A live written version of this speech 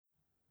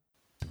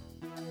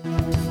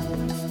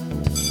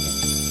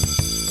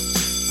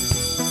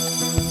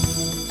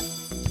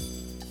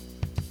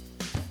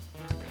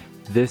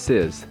This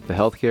is the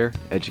Healthcare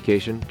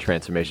Education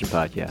Transformation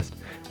Podcast,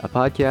 a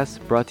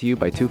podcast brought to you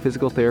by two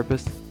physical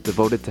therapists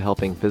devoted to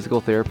helping physical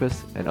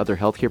therapists and other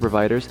healthcare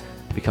providers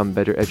become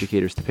better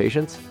educators to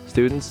patients,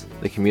 students,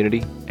 the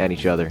community, and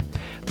each other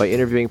by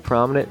interviewing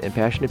prominent and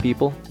passionate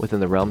people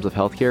within the realms of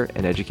healthcare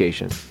and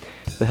education.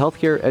 The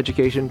Healthcare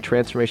Education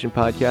Transformation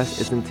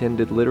Podcast is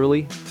intended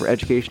literally for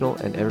educational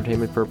and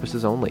entertainment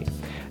purposes only.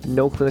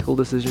 No clinical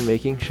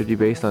decision-making should be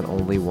based on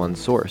only one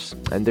source,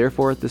 and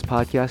therefore this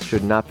podcast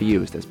should not be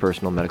used as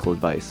personal medical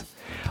advice.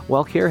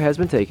 While care has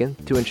been taken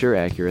to ensure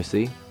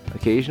accuracy,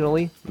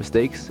 occasionally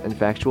mistakes and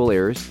factual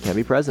errors can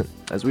be present,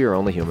 as we are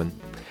only human.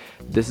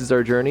 This is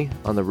our journey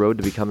on the road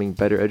to becoming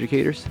better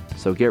educators,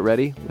 so get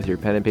ready with your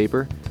pen and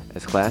paper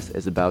as class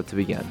is about to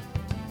begin.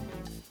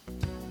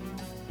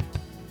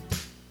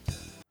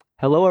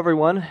 Hello,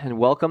 everyone, and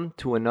welcome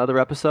to another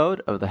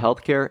episode of the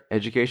Healthcare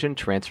Education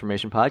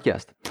Transformation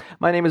Podcast.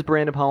 My name is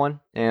Brandon Powen,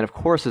 and of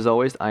course, as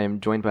always, I am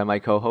joined by my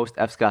co-host,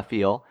 F. Scott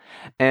Fiel.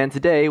 And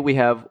today we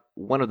have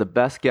one of the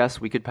best guests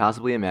we could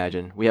possibly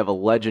imagine. We have a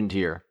legend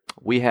here.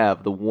 We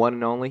have the one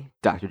and only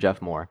Dr. Jeff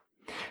Moore.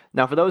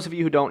 Now, for those of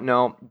you who don't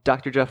know,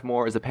 Dr. Jeff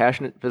Moore is a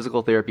passionate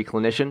physical therapy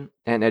clinician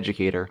and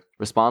educator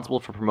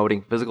responsible for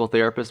promoting Physical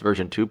Therapist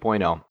version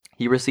 2.0.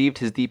 He received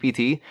his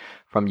DPT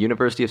from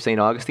University of St.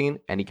 Augustine,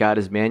 and he got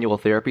his manual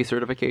therapy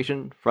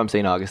certification from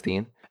St.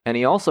 Augustine, and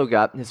he also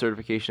got his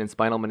certification in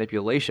spinal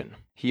manipulation.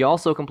 He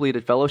also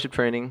completed fellowship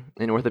training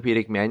in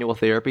orthopedic manual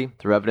therapy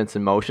through Evidence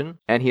in Motion,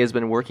 and he has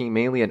been working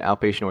mainly in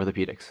outpatient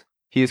orthopedics.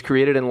 He has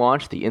created and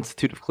launched the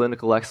Institute of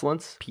Clinical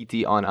Excellence,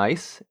 PT on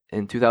Ice,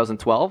 in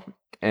 2012,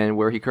 and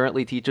where he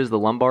currently teaches the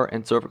lumbar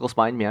and cervical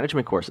spine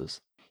management courses.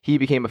 He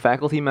became a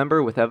faculty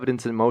member with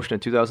Evidence in Motion in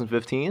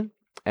 2015,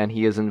 and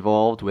he is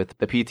involved with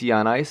the PT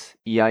on Ice,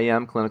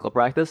 EIM clinical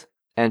practice,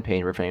 and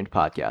Pain Reframed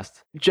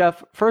podcast.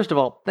 Jeff, first of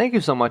all, thank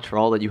you so much for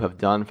all that you have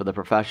done for the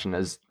profession,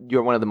 as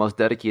you're one of the most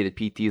dedicated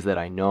PTs that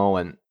I know,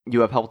 and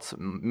you have helped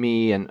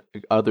me and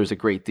others a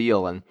great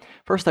deal. And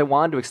first, I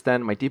wanted to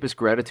extend my deepest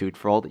gratitude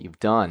for all that you've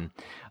done.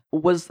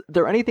 Was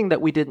there anything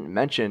that we didn't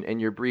mention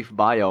in your brief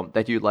bio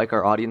that you'd like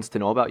our audience to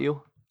know about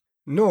you?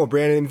 No,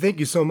 Brandon, thank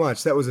you so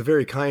much. That was a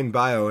very kind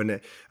bio, and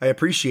I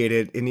appreciate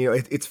it. And,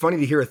 it's funny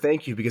to hear a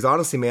thank you because,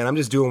 honestly, man, I'm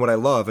just doing what I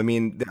love. I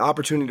mean, the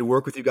opportunity to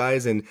work with you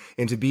guys and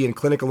to be in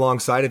clinic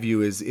alongside of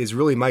you is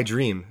really my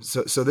dream.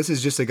 So this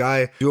is just a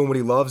guy doing what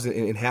he loves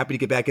and happy to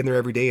get back in there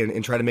every day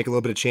and try to make a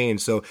little bit of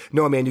change. So,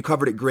 no, man, you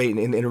covered it great,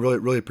 and I really,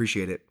 really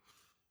appreciate it.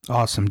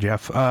 Awesome,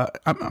 Jeff.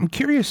 I'm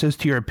curious as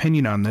to your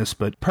opinion on this,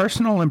 but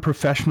personal and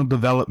professional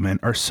development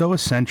are so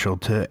essential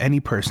to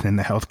any person in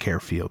the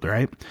healthcare field,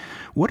 right?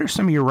 What are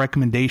some of your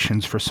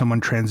recommendations for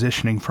someone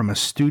transitioning from a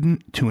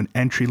student to an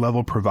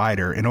entry-level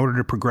provider in order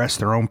to progress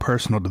their own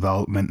personal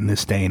development in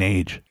this day and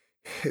age?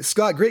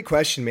 Scott, great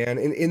question, man.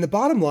 And the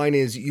bottom line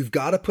is you've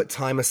got to put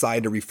time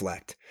aside to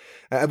reflect.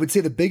 I would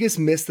say the biggest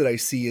miss that I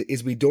see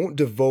is we don't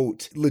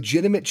devote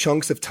legitimate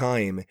chunks of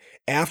time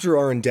after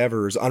our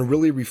endeavors on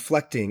really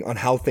reflecting on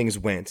how things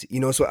went.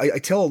 So I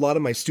tell a lot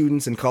of my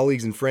students and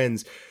colleagues and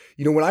friends,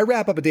 when I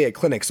wrap up a day at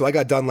clinic, so I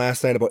got done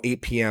last night about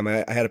 8 p.m.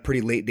 I had a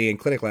pretty late day in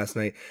clinic last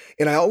night.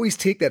 And I always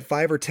take that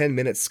 5 or 10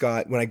 minutes,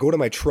 Scott, when I go to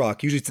my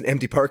truck. Usually it's an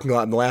empty parking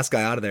lot. I'm the last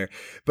guy out of there.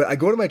 But I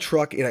go to my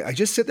truck and I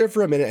just sit there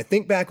for a minute. I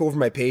think back over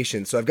my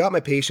patients. So I've got my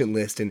patient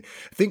list and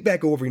think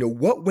back over,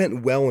 what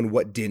went well and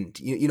what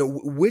didn't.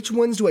 Which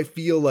ones do I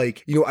feel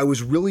like, I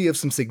was really of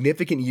some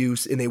significant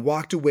use and they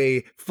walked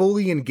away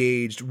fully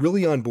engaged,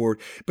 really on board.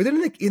 But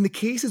then in the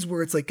cases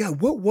where it's like, God,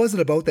 what was it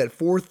about that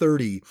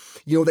 4:30,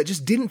 that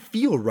just didn't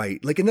feel right?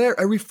 And then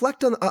I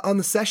reflect on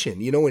the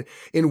session,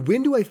 and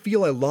when do I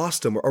feel I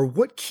lost them, or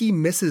what key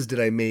misses did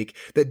I make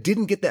that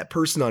didn't get that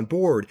person on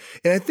board?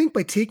 And I think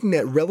by taking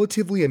that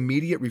relatively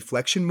immediate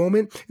reflection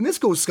moment, and this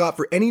goes, Scott,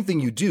 for anything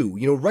you do,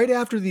 right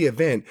after the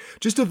event,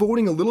 just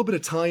devoting a little bit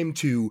of time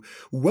to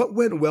what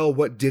went well,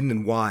 what didn't,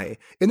 and why,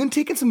 and then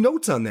taking some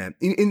notes on that,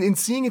 and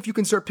seeing if you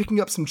can start picking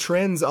up some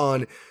trends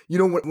on,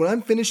 when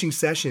I'm finishing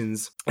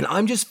sessions and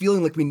I'm just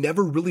feeling like we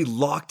never really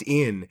locked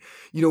in,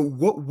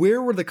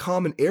 where were the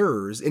common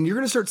errors? And you're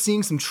going to start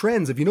seeing some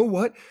trends of,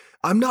 what?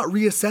 I'm not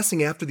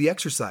reassessing after the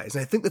exercise.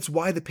 And I think that's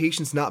why the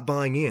patient's not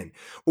buying in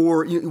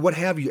or what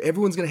have you.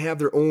 Everyone's going to have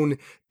their own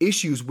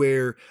issues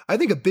where I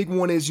think a big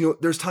one is,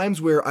 there's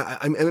times where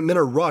I'm in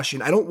a rush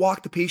and I don't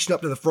walk the patient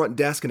up to the front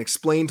desk and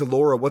explain to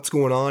Laura what's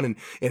going on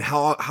and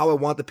how I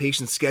want the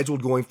patient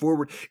scheduled going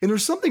forward. And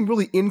there's something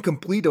really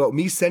incomplete about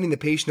me sending the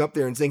patient up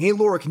there and saying, hey,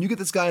 Laura, can you get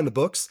this guy in the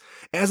books?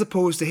 As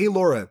opposed to, hey,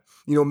 Laura,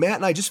 Matt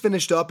and I just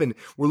finished up and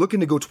we're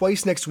looking to go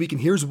twice next week and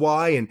here's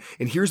why and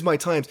here's my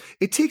times.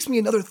 It takes me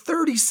another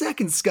 30 seconds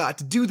seconds, Scott,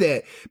 to do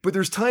that. But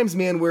there's times,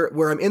 man,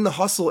 where I'm in the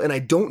hustle and I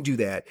don't do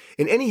that.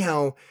 And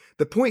anyhow,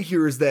 the point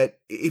here is that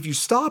if you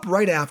stop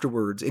right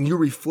afterwards and you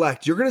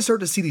reflect, you're going to start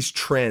to see these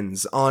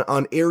trends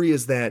on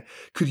areas that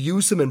could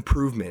use some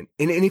improvement.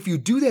 And if you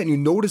do that and you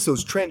notice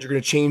those trends, you're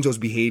going to change those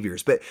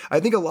behaviors. But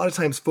I think a lot of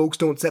times folks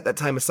don't set that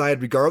time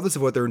aside, regardless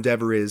of what their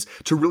endeavor is,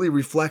 to really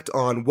reflect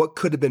on what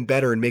could have been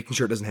better and making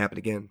sure it doesn't happen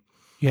again.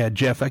 Yeah,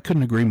 Jeff, I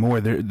couldn't agree more.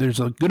 There's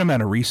a good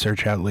amount of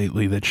research out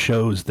lately that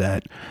shows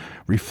that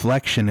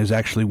reflection is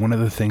actually one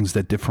of the things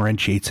that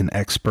differentiates an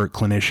expert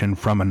clinician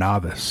from a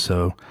novice.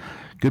 So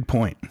good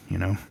point,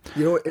 and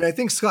I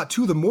think, Scott,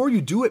 too, the more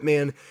you do it,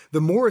 man,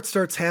 the more it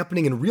starts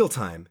happening in real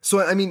time.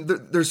 So, I mean,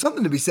 there's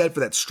something to be said for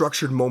that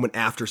structured moment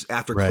after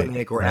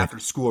clinic or after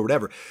school or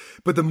whatever.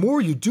 But the more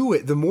you do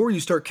it, the more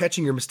you start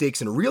catching your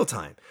mistakes in real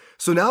time.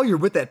 So now you're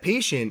with that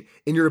patient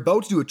and you're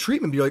about to do a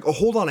treatment, but you're like, oh,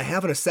 hold on, I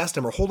haven't assessed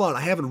him, or hold on,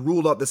 I haven't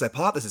ruled out this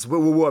hypothesis.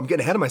 Whoa, I'm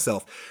getting ahead of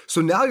myself. So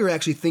now you're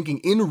actually thinking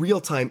in real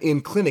time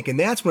in clinic, and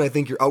that's when I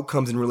think your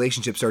outcomes and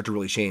relationships start to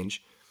really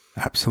change.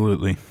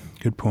 Absolutely.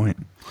 Good point.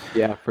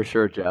 Yeah, for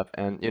sure, Jeff.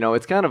 And,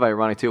 it's kind of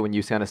ironic, too, when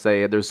you kind of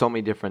say there's so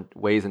many different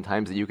ways and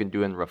times that you can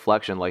do in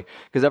reflection,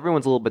 because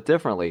everyone's a little bit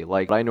differently.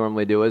 Like, what I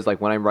normally do is,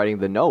 when I'm writing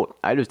the note,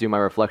 I just do my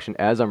reflection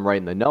as I'm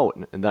writing the note,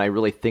 and then I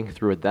really think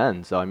through it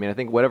then. So, I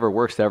think whatever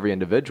works to every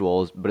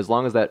individual, but as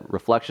long as that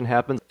reflection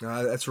happens.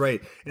 That's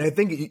right. And I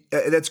think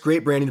that's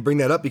great, Brandon, to bring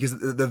that up, because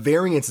the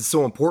variance is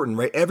so important,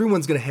 right?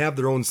 Everyone's going to have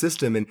their own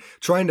system, and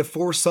trying to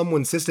force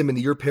someone's system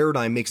into your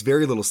paradigm makes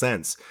very little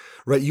sense.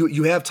 Right,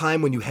 you have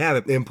time when you have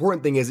it. The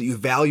important thing is that you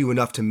value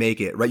enough to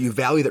make it, right? You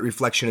value that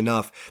reflection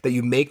enough that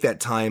you make that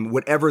time,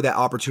 whatever that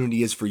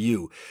opportunity is for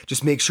you.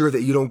 Just make sure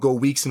that you don't go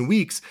weeks and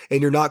weeks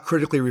and you're not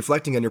critically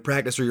reflecting on your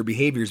practice or your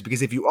behaviors,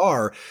 because if you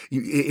are,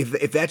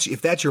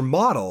 if that's your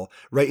model,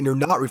 right, and you're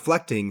not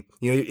reflecting,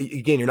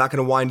 again, you're not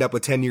going to wind up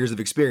with 10 years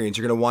of experience.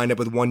 You're going to wind up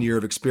with 1 year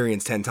of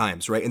experience 10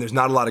 times, right? And there's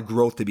not a lot of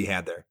growth to be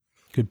had there.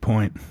 Good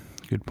point.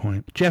 Good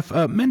point. Jeff,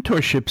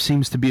 mentorship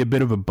seems to be a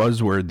bit of a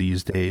buzzword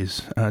these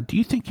days. Do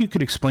you think you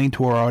could explain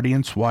to our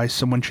audience why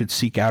someone should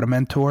seek out a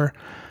mentor,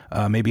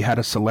 maybe how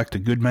to select a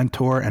good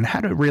mentor, and how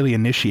to really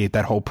initiate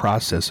that whole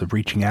process of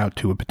reaching out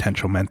to a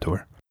potential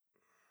mentor?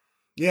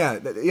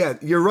 Yeah,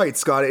 you're right,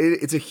 Scott.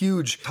 It's a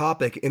huge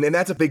topic, and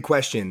that's a big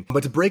question.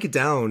 But to break it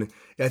down,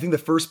 I think the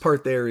first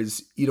part there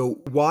is,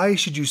 why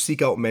should you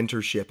seek out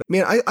mentorship?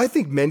 Man, I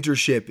think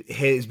mentorship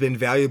has been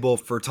valuable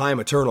for time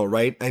eternal,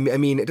 right? I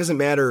mean, it doesn't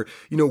matter,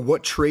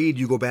 what trade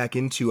you go back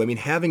into. I mean,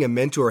 having a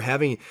mentor,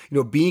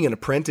 being an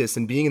apprentice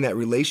and being in that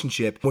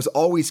relationship was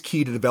always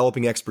key to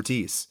developing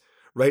expertise.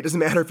 Right? It doesn't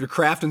matter if you're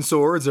crafting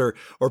swords or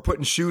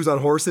putting shoes on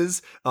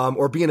horses,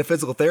 or being a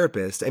physical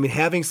therapist. I mean,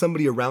 having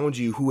somebody around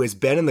you who has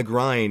been in the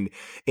grind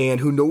and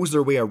who knows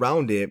their way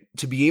around it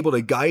to be able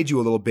to guide you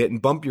a little bit and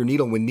bump your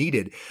needle when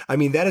needed. I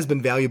mean, that has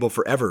been valuable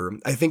forever.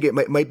 I think it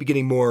might be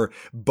getting more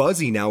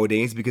buzzy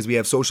nowadays because we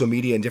have social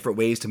media and different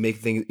ways to make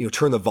things,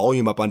 turn the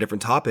volume up on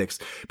different topics.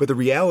 But the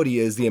reality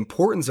is the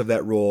importance of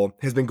that role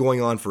has been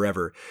going on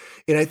forever.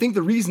 And I think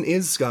the reason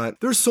is, Scott,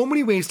 there's so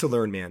many ways to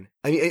learn, man.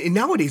 I mean, and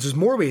nowadays there's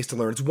more ways to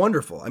learn. It's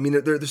wonderful. I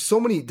mean, there's so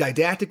many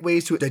didactic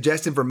ways to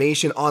digest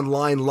information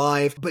online,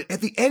 live. But at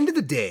the end of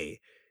the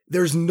day,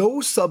 there's no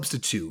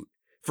substitute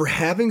for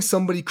having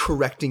somebody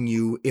correcting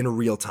you in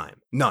real time.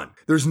 None.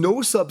 There's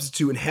no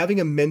substitute in having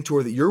a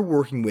mentor that you're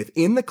working with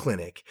in the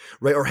clinic,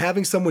 right? Or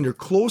having someone you're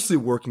closely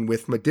working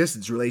with from a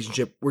distance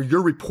relationship where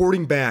you're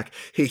reporting back,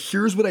 hey,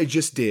 here's what I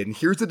just did, and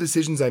here's the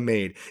decisions I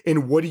made,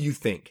 and what do you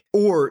think?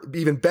 Or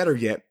even better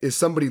yet, is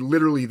somebody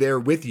literally there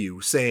with you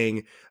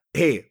saying,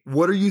 hey,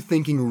 what are you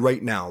thinking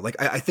right now? Like,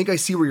 I think I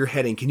see where you're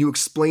heading. Can you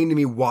explain to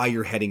me why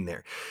you're heading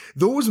there?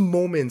 Those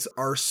moments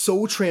are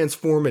so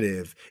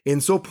transformative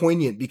and so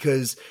poignant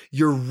because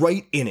you're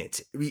right in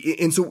it.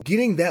 And so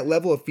getting that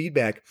level of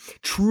feedback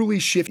truly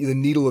shifts the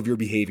needle of your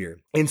behavior.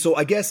 And so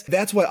I guess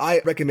that's why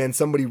I recommend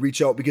somebody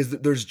reach out, because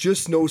there's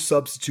just no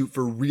substitute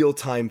for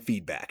real-time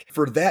feedback.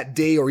 For that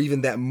day or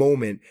even that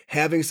moment,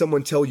 having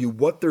someone tell you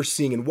what they're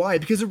seeing and why,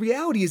 because the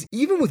reality is,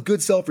 even with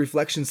good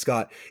self-reflection,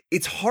 Scott,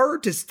 it's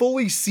hard to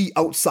fully see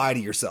outside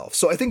of yourself.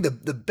 So I think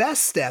the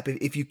best step,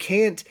 if you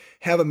can't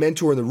have a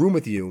mentor in the room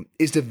with you,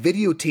 is to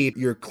videotape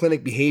your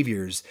clinic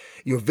behaviors,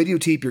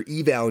 videotape your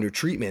eval and your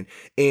treatment,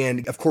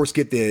 and of course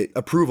get the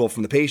approval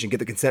from the patient, get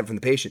the consent from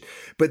the patient,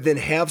 but then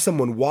have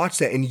someone watch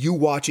that and you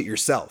watch it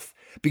yourself.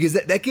 Because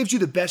that gives you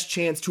the best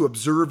chance to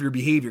observe your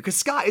behavior. Because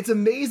Scott, it's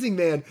amazing,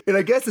 man. And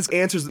I guess this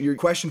answers your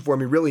question for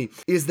me, really,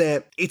 is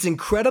that it's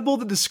incredible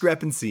the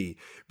discrepancy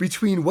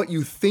between what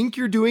you think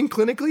you're doing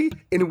clinically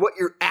and what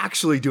you're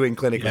actually doing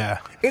clinically. Yeah,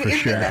 and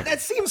sure.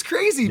 That seems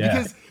crazy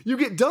because you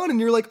get done and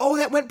you're like, oh,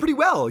 that went pretty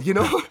well, you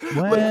know?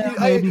 Well,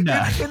 maybe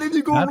not. And then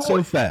you go not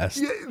so fast.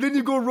 Yeah, then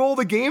you go roll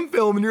the game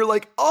film and you're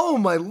like, oh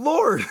my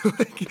Lord.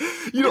 Like,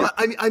 you know,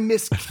 I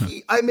miss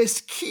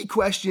key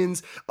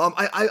questions.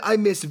 I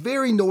missed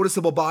very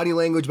noticeable body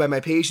language by my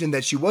patient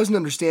that she wasn't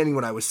understanding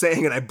what I was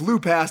saying, and I blew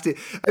past it.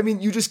 I mean,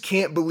 you just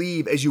can't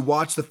believe as you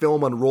watch the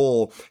film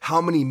unroll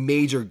how many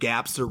major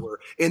gaps there were.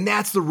 And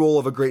that's the role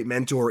of a great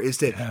mentor, is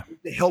to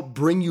help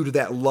bring you to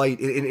that light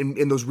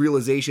in those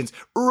realizations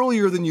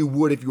earlier than you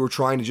would if you were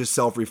trying to just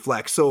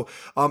self-reflect. So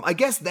I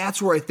guess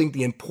that's where I think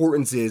the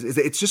importance is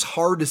that it's just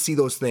hard to see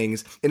those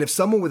things. And if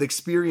someone with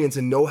experience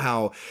and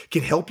know-how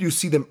can help you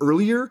see them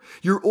earlier,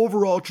 your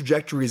overall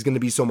trajectory is going to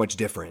be so much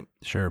different.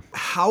 Sure.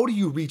 How do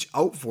you reach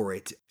out for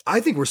it? I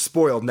think we're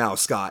spoiled now,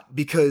 Scott,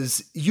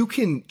 because you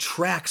can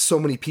track so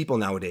many people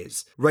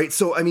nowadays, right?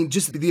 So, I mean,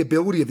 just the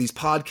ability of these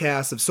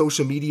podcasts, of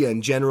social media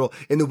in general,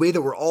 and the way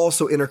that we're all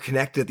so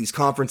interconnected at these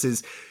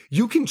conferences,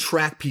 you can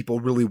track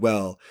people really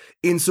well.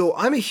 And so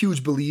I'm a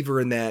huge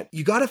believer in that.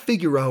 You got to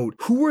figure out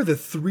who are the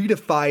 3 to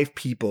 5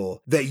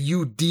 people that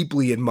you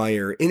deeply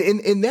admire.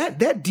 And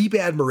that deep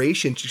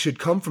admiration should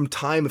come from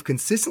time of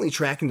consistently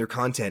tracking their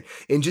content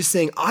and just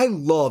saying, I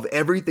love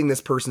everything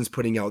this person's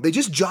putting out. They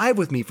just jive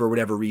with me for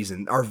whatever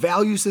reason. Our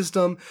value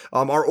system,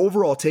 our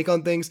overall take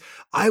on things,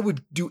 I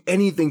would do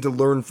anything to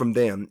learn from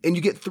them. And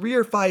you get 3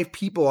 or 5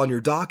 people on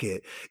your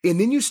docket, and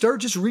then you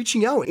start just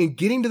reaching out and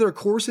getting to their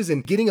courses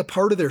and getting a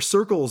part of their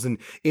circles and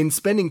in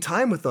spending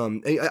time with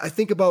them. I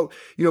think about,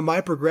 you know,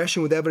 my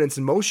progression with Evidence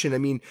in Motion. I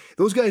mean,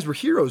 those guys were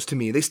heroes to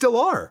me. They still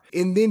are.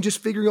 And then just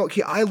figuring out,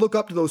 okay, I look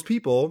up to those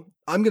people.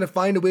 I'm going to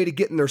find a way to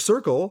get in their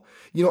circle.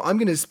 You know, I'm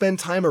going to spend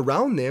time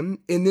around them.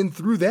 And then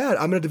through that,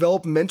 I'm going to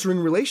develop a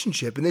mentoring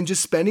relationship, and then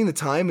just spending the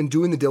time and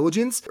doing the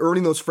diligence,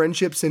 earning those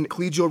friendships and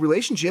collegial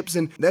relationships.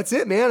 And that's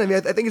it, man. I mean,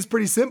 I think it's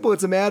pretty simple.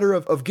 It's a matter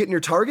of getting your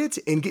target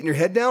and getting your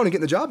head down and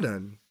getting the job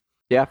done.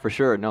 Yeah, for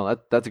sure. No,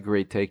 that's a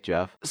great take,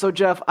 Jeff. So,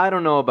 Jeff, I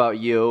don't know about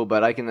you,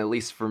 but I can, at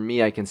least for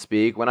me, I can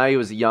speak. When I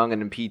was young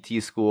and in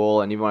PT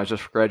school, and even when I was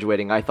just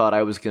graduating, I thought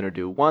I was going to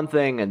do one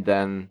thing, and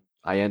then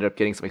I ended up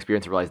getting some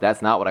experience and realized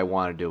that's not what I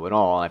want to do at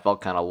all. And I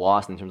felt kind of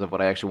lost in terms of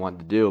what I actually wanted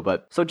to do.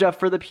 But so, Jeff,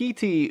 for the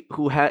PT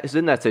who is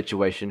in that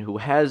situation, who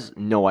has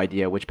no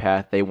idea which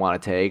path they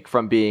want to take,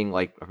 from being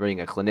a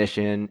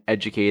clinician,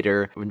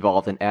 educator,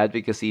 involved in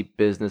advocacy,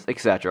 business,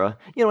 etc.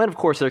 You know, and of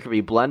course there could be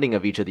blending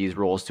of each of these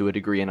roles to a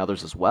degree and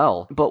others as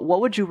well. But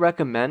what would you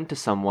recommend to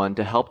someone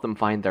to help them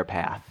find their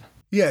path?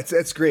 Yeah,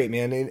 that's great,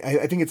 man. And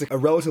I think it's a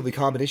relatively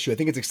common issue. I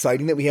think it's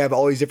exciting that we have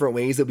all these different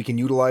ways that we can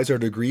utilize our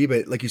degree,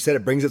 but like you said,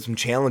 it brings up some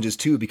challenges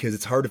too, because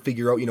it's hard to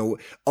figure out, you know,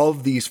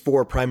 of these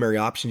 4 primary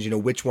options, you know,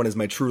 which one is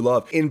my true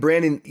love. And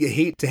Brandon, you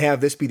hate to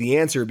have this be the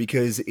answer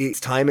because it's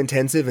time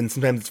intensive and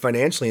sometimes it's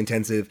financially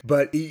intensive,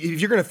 but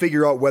if you're going to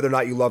figure out whether or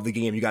not you love the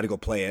game, you got to go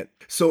play it.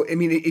 So, I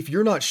mean, if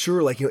you're not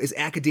sure, like, you know, is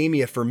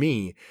academia for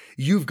me,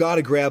 you've got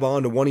to grab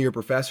on to one of your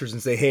professors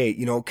and say, hey,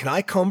 you know, can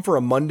I come for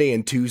a Monday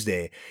and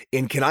Tuesday,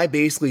 and can I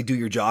basically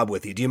do your job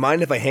with you? Do you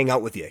mind if I hang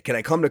out with you? Can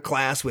I come to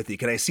class with you?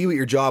 Can I see what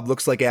your job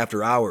looks like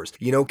after hours?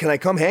 You know, can I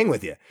come hang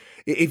with you?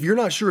 If you're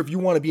not sure if you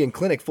want to be in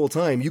clinic full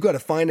time, you got to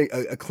find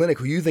a clinic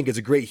who you think is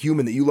a great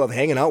human that you love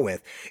hanging out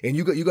with. And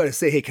you got to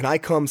say, hey, can I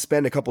come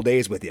spend a couple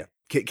days with you?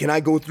 Can I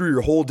go through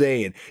your whole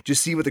day and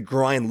just see what the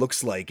grind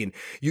looks like? And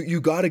you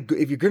got to,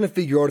 if you're going to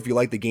figure out if you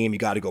like the game, you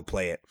got to go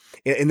play it.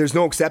 And there's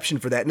no exception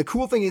for that. And the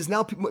cool thing is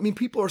now, I mean,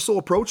 people are so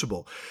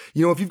approachable.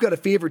 You know, if you've got a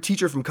favorite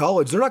teacher from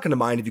college, they're not going to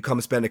mind if you come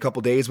and spend a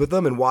couple days with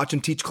them and watch them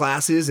teach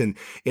classes and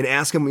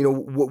ask them, you know,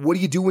 what do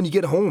you do when you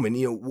get home? And,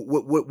 you know,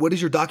 what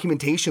does your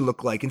documentation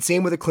look like? And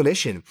same with a clinician.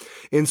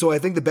 And so I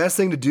think the best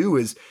thing to do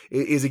is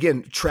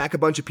again, track a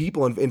bunch of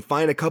people and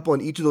find a couple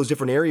in each of those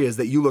different areas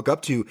that you look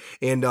up to.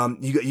 And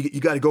you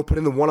got to go put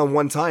in the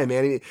one-on-one time,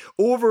 man.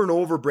 Over and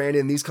over, Brandon,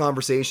 in these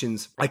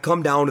conversations, I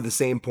come down to the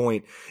same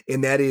point,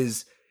 and that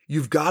is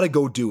you've got to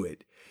go do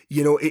it.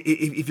 You know,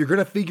 if you're going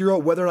to figure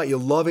out whether or not you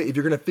love it, if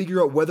you're going to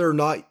figure out whether or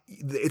not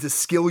it's a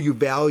skill you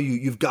value,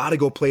 you've got to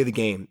go play the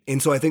game.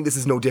 And so I think this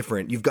is no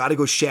different. You've got to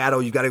go shadow.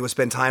 You've got to go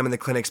spend time in the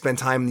clinic, spend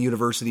time in the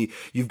university.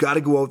 You've got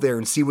to go out there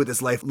and see what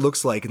this life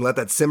looks like and let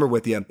that simmer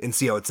with you and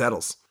see how it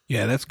settles.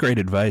 Yeah, that's great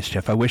advice,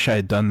 Jeff. I wish I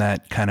had done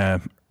that kind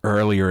of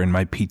earlier in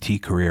my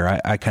PT career.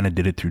 I kind of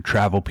did it through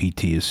travel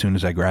PT. As soon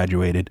as I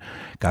graduated,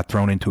 got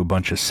thrown into a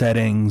bunch of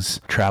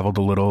settings, traveled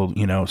a little,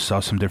 you know, saw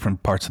some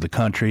different parts of the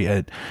country.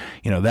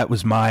 You know, that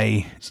was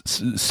my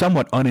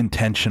somewhat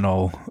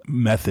unintentional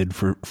method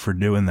for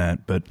doing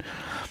that. But,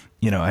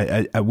 you know,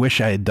 I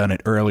wish I had done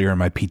it earlier in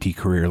my PT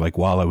career, like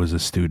while I was a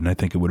student. I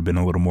think it would have been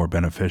a little more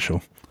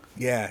beneficial.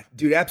 Yeah,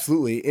 dude,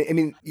 absolutely. I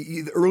mean,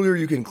 the earlier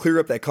you can clear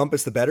up that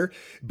compass, the better.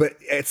 But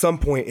at some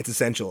point, it's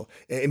essential.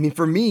 I mean,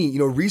 for me, you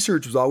know,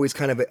 research was always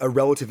kind of a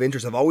relative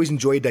interest. I've always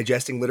enjoyed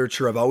digesting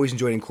literature. I've always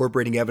enjoyed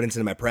incorporating evidence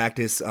into my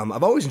practice.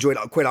 I've always enjoyed,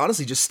 quite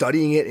honestly, just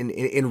studying it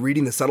and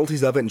reading the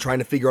subtleties of it and trying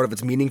to figure out if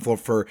it's meaningful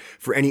for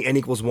any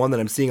N=1 that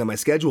I'm seeing on my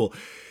schedule.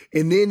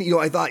 And then, you know,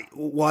 I thought,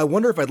 well, I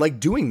wonder if I'd like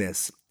doing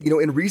this. You know,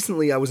 and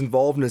recently I was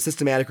involved in a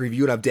systematic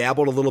review, and I've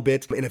dabbled a little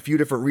bit in a few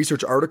different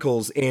research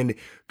articles and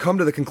come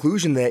to the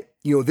conclusion that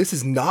this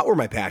is not where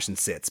my passion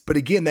sits. But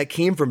again, that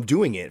came from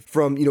doing it,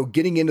 from,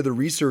 getting into the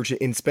research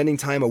and spending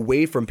time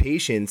away from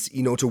patients,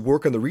 to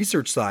work on the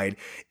research side.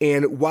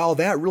 And while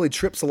that really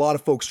trips a lot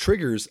of folks'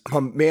 triggers,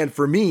 man,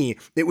 for me,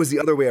 it was the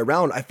other way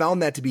around. I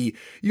found that to be,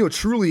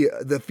 truly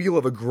the feel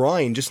of a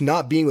grind, just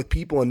not being with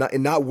people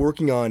and not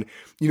working on,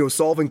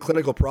 solving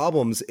clinical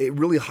problems. It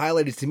really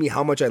highlighted to me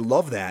how much I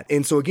love that.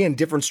 And so again,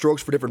 different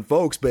strokes for different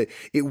folks, but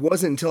it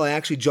wasn't until I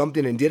actually jumped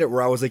in and did it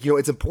where I was like,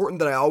 it's important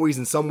that I always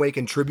in some way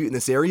contribute in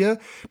this area,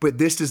 but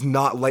this does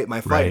not light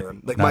my fire.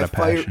 Right. Like Not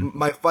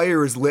my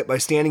fire is lit by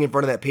standing in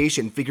front of that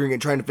patient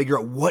and trying to figure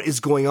out what is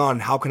going on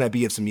and how can I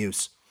be of some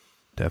use.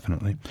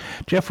 Definitely.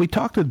 Jeff, we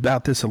talked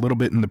about this a little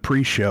bit in the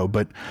pre-show,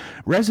 but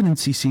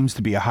residency seems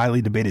to be a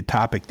highly debated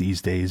topic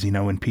these days,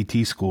 in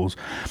PT schools.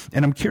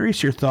 And I'm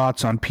curious your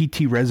thoughts on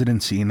PT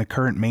residency in the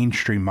current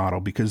mainstream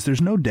model, because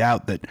there's no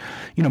doubt that,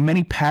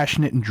 many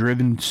passionate and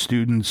driven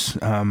students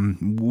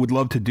would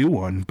love to do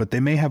one, but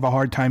they may have a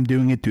hard time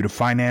doing it due to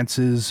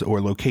finances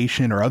or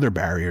location or other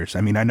barriers.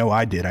 I mean, I know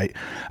I did. I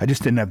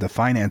just didn't have the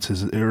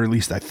finances, or at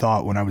least I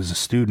thought when I was a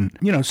student.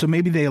 So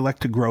maybe they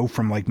elect to grow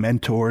from like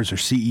mentors or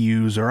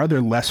CEUs or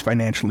other less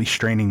financially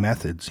straining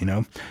methods,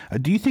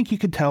 Do you think you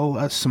could tell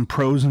us some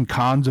pros and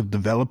cons of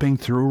developing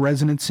through a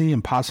residency,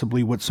 and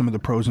possibly what some of the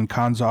pros and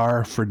cons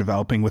are for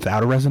developing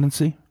without a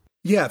residency?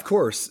 Yeah, of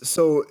course.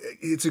 So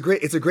it's a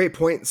great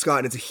point, Scott,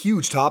 and it's a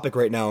huge topic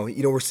right now.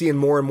 We're seeing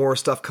more and more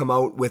stuff come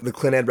out with the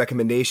ClinEd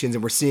recommendations,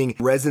 and we're seeing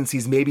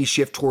residencies maybe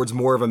shift towards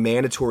more of a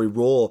mandatory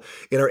role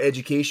in our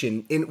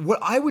education. And what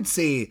I would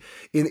say,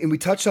 and we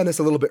touched on this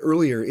a little bit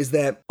earlier, is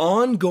that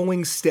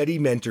ongoing steady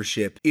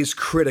mentorship is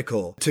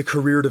critical to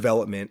career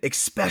development,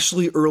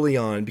 especially early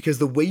on, because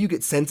the way you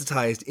get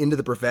sensitized into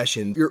the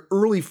profession, your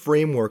early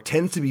framework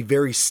tends to be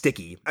very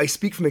sticky. I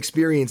speak from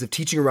experience of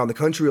teaching around the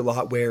country a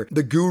lot, where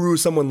the guru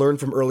someone learned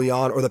from early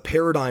on, or the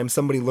paradigm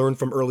somebody learned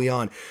from early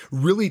on,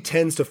 really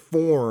tends to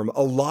form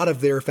a lot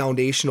of their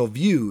foundational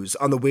views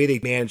on the way they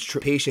manage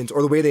patients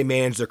or the way they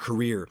manage their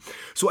career.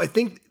 So I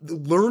think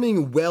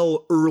learning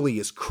well early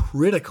is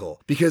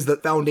critical, because the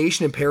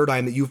foundation and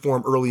paradigm that you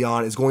form early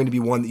on is going to be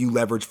one that you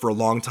leverage for a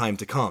long time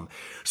to come.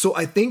 So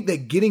I think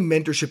that getting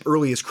mentorship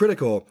early is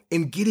critical,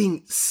 and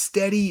getting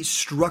steady,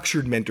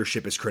 structured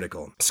mentorship is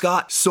critical.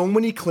 Scott, so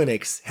many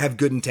clinics have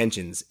good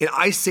intentions, and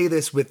I say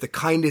this with the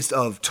kindest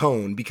of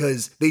tone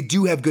because they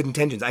do have good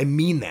intentions. I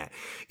mean that.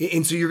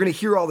 And so you're going to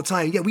hear all the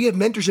time, yeah, we have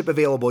mentorship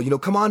available.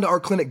 Come on to our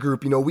clinic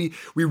group. We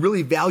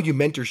really value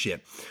mentorship.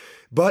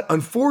 But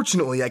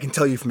unfortunately, I can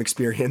tell you from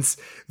experience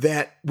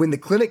that when the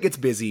clinic gets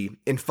busy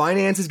and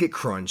finances get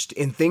crunched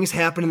and things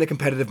happen in the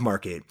competitive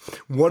market,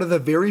 one of the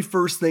very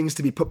first things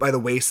to be put by the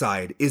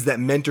wayside is that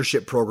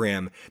mentorship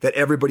program that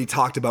everybody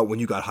talked about when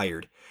you got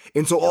hired.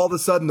 And so all of a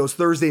sudden, those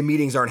Thursday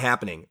meetings aren't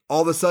happening.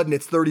 All of a sudden,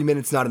 it's 30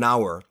 minutes, not an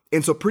hour.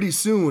 And so pretty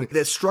soon,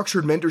 that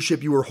structured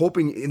mentorship you were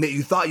hoping and that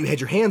you thought you had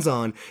your hands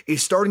on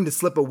is starting to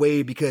slip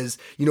away, because,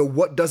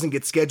 what doesn't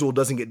get scheduled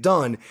doesn't get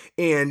done.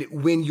 And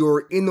when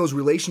you're in those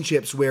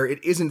relationships where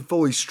it isn't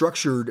fully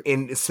structured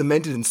and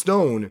cemented in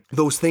stone,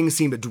 those things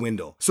seem to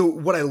dwindle. So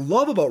what I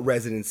love about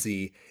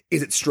residency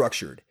is it's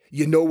structured.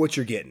 You know what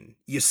you're getting.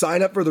 You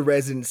sign up for the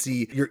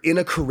residency, you're in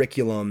a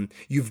curriculum,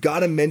 you've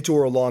got a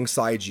mentor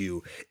alongside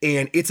you,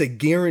 and it's a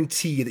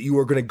guarantee that you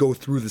are going to go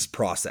through this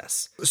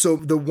process. So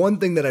the one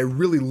thing that I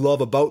really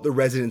love about the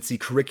residency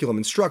curriculum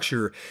and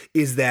structure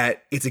is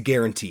that it's a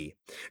guarantee.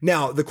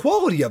 Now, the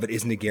quality of it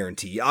isn't a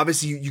guarantee.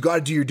 Obviously, you got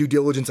to do your due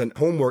diligence on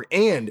homework,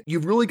 and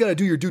you've really got to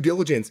do your due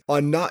diligence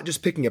on not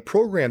just picking a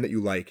program that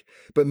you like,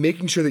 but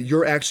making sure that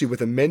you're actually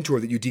with a mentor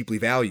that you deeply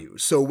value.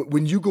 So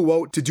when you go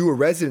out to do a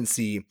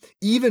residency,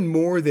 even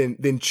more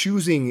than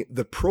choosing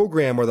the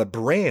program or the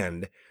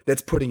brand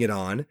that's putting it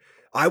on,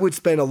 I would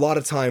spend a lot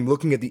of time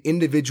looking at the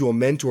individual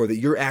mentor that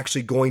you're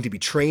actually going to be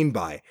trained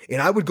by.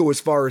 And I would go as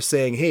far as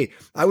saying, hey,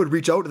 I would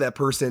reach out to that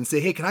person and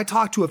say, hey, can I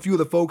talk to a few of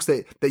the folks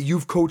that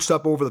you've coached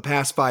up over the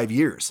past 5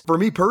 years? For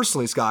me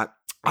personally, Scott,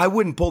 I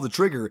wouldn't pull the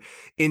trigger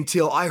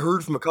until I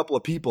heard from a couple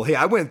of people, hey,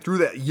 I went through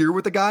that year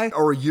with the guy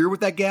or a year with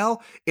that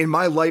gal, and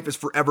my life is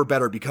forever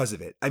better because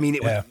of it. I mean,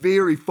 it was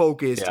very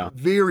focused,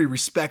 very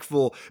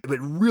respectful, but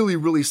really,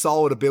 really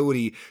solid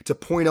ability to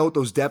point out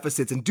those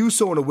deficits and do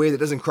so in a way that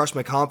doesn't crush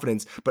my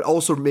confidence, but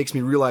also makes me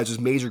realize there's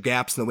major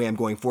gaps in the way I'm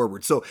going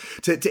forward. So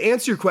to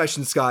answer your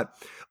question, Scott,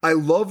 I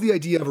love the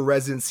idea of a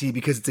residency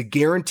because it's a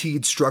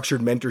guaranteed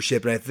structured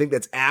mentorship, and I think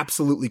that's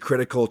absolutely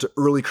critical to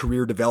early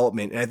career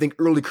development. And I think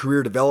early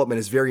career development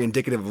is very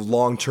indicative of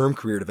long-term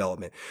career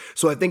development.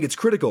 So I think it's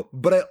critical,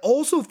 but I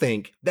also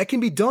think that can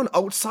be done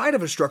outside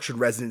of a structured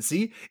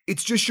residency.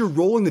 It's just you're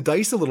rolling the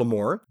dice a little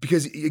more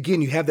because,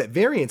 again, you have that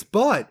variance.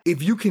 But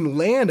if you can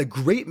land a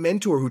great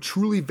mentor who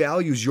truly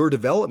values your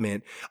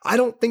development, I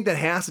don't think that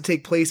has to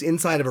take place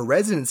inside of a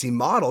residency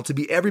model to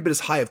be every bit as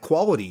high of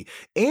quality.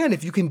 And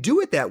if you can do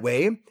it that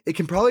way, it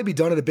can probably be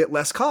done at a bit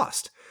less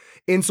cost.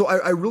 And so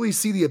I really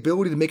see the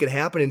ability to make it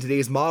happen in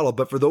today's model.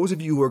 But for those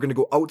of you who are going to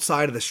go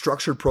outside of the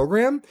structured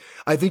program,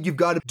 I think you've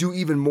got to do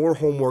even more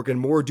homework and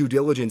more due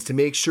diligence to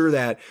make sure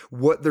that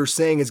what they're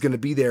saying is going to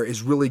be there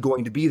is really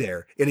going to be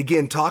there. And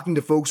again, talking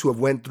to folks who have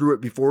went through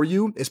it before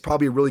you is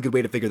probably a really good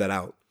way to figure that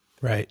out.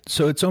 Right.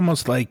 So it's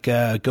almost like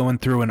going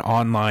through an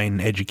online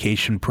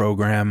education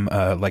program,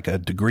 like a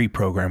degree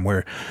program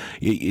where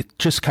it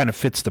just kind of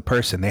fits the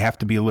person. They have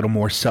to be a little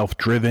more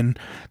self-driven.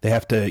 They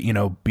have to,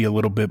 be a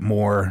little bit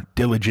more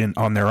diligent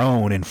on their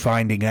own in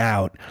finding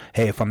out,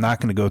 hey, if I'm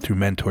not going to go through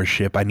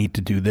mentorship, I need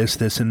to do this,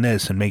 this, and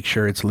this, and make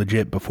sure it's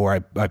legit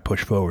before I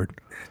push forward.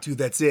 Dude,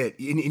 that's it.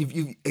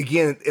 And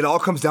again, it all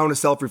comes down to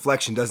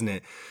self-reflection, doesn't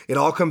it? It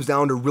all comes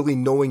down to really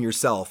knowing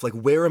yourself. Like,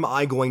 where am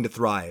I going to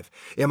thrive?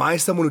 Am I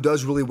someone who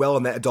does really well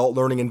in that adult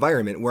learning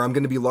environment where I'm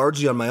going to be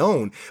largely on my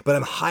own, but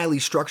I'm highly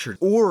structured?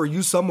 Or are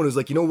you someone who's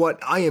like, you know what?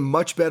 I am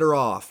much better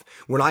off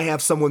when I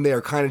have someone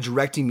there kind of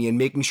directing me and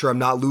making sure I'm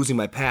not losing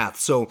my path.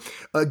 So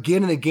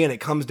again and again, it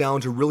comes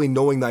down to really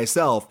knowing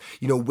thyself.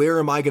 Where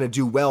am I going to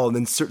do well? And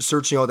then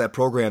searching out that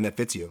program that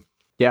fits you.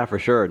 Yeah, for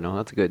sure. No,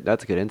 that's a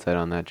good insight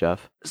on that,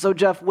 Jeff. So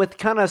Jeff, with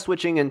kind of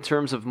switching in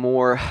terms of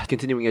more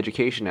continuing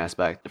education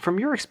aspect, from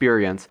your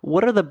experience,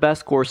 what are the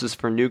best courses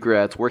for new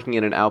grads working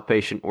in an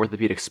outpatient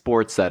orthopedic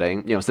sports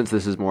setting, since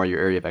this is more your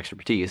area of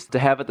expertise, to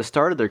have at the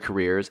start of their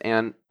careers?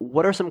 And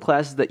what are some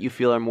classes that you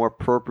feel are more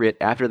appropriate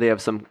after they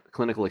have some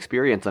clinical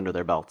experience under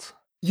their belts?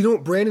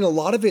 Brandon, a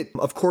lot of it,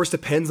 of course,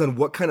 depends on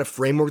what kind of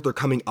framework they're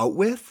coming out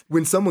with.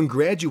 When someone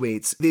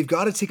graduates, they've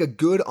got to take a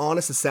good,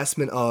 honest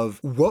assessment of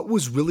what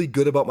was really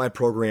good about my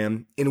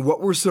program and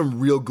what were some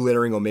real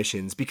glaring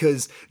omissions,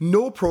 because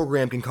no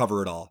program can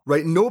cover it all,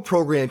 right? No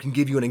program can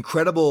give you an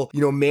incredible,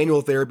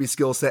 manual therapy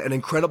skill set, an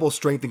incredible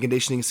strength and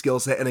conditioning skill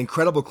set, an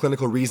incredible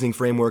clinical reasoning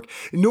framework.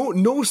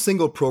 No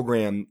single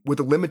program with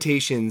the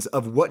limitations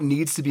of what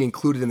needs to be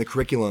included in the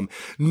curriculum,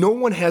 no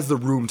one has the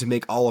room to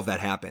make all of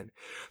that happen.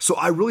 So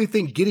I really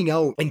think getting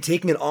out and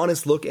taking an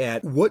honest look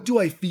at what do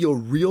I feel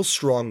real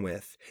strong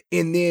with,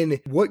 and then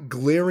what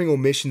glaring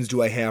omissions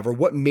do I have, or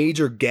what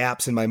major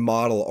gaps in my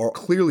model are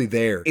clearly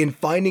there, and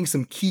finding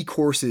some key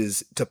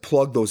courses to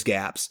plug those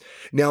gaps.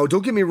 Now,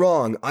 don't get me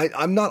wrong,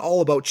 I'm not all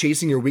about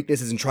chasing your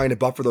weaknesses and trying to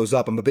buffer those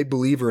up. I'm a big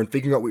believer in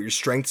figuring out what your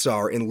strengths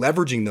are and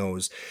leveraging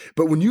those.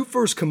 But when you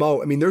first come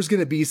out, there's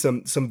going to be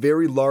some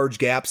very large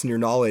gaps in your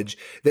knowledge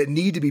that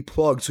need to be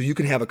plugged so you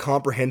can have a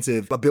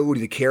comprehensive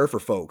ability to care for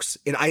folks.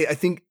 And I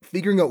think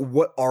figuring out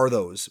what are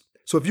those.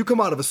 So if you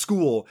come out of a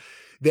school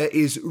that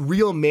is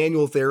real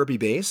manual therapy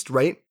based,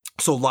 right?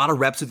 So a lot of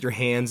reps with your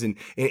hands and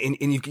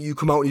you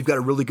come out and you've got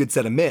a really good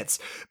set of mitts.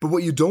 But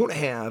what you don't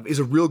have is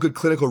a real good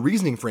clinical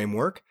reasoning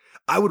framework.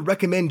 I would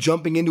recommend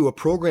jumping into a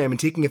program and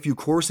taking a few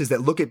courses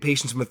that look at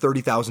patients from a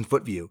 30,000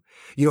 foot view.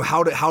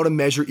 How to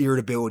measure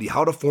irritability,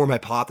 how to form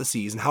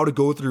hypotheses, and how to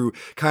go through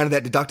kind of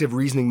that deductive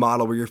reasoning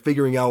model where you're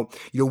figuring out,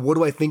 what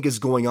do I think is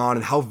going on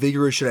and how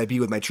vigorous should I be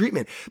with my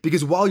treatment?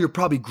 Because while you're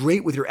probably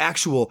great with your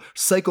actual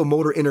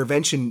psychomotor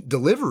intervention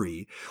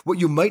delivery, what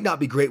you might not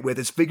be great with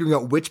is figuring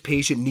out which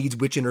patient needs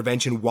which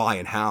intervention, why,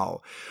 and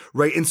how,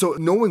 right? And so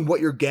knowing what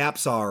your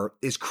gaps are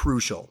is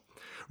crucial.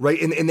 Right.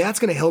 And that's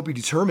going to help you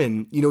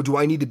determine, do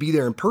I need to be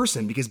there in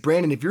person? Because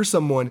Brandon, if you're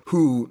someone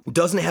who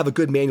doesn't have a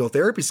good manual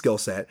therapy skill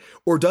set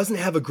or doesn't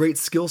have a great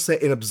skill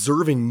set in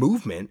observing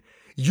movement,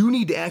 you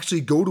need to actually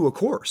go to a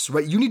course,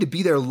 right? You need to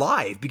be there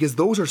live because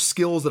those are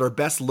skills that are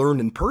best learned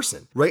in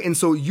person, right? And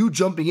so you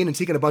jumping in and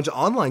taking a bunch of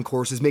online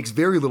courses makes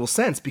very little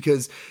sense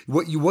because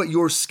what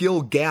your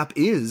skill gap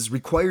is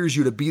requires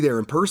you to be there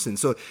in person.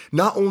 So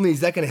not only is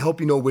that going to help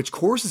you know which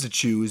courses to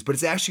choose, but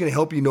it's actually going to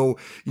help you know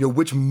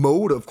which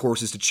mode of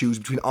courses to choose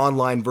between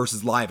online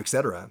versus live,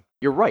 etc.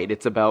 You're right.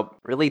 It's about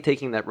really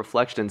taking that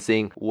reflection and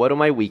seeing what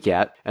am I weak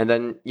at, and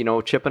then,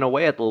 chipping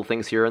away at little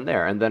things here and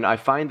there. And then I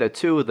find that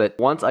too, that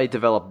once I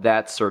develop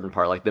that certain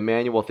part, like the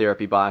manual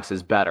therapy box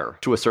is better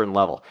to a certain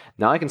level,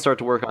 now I can start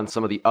to work on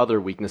some of the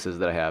other weaknesses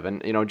that I have.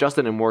 And,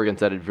 Justin and Morgan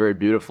said it very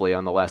beautifully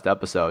on the last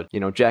episode,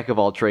 jack of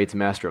all trades,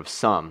 master of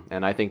some.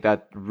 And I think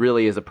that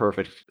really is a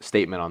perfect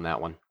statement on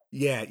that one.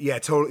 Yeah,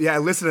 totally. Yeah, I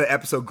listened to the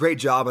episode. Great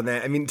job on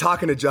that.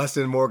 Talking to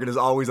Justin and Morgan is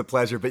always a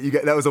pleasure, but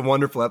that was a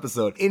wonderful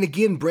episode. And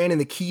again, Brandon,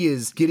 the key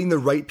is getting the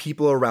right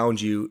people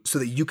around you so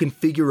that you can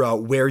figure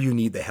out where you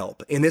need the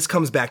help. And this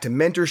comes back to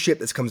mentorship.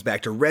 This comes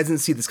back to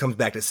residency. This comes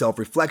back to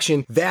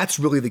self-reflection. That's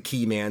really the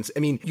key, man.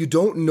 You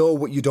don't know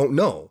what you don't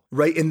know,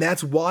 right? And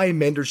that's why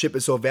mentorship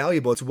is so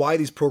valuable. It's why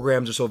these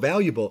programs are so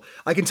valuable.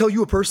 I can tell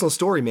you a personal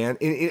story, man.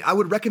 And I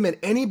would recommend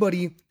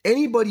anybody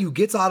who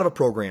gets out of a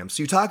program.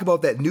 So you talk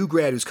about that new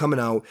grad who's coming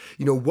out,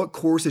 what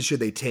courses should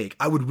they take?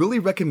 I would really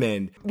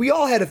recommend, we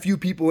all had a few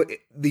people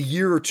the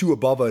year or two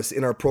above us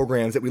in our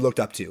programs that we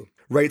looked up to.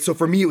 Right. So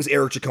for me, it was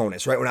Eric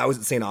Chaconis, right? When I was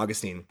at St.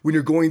 Augustine, when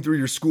you're going through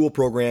your school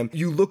program,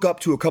 you look up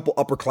to a couple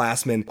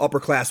upperclassmen, upper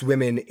class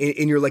women,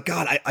 and you're like,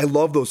 God, I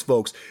love those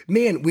folks.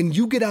 Man, when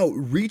you get out,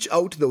 reach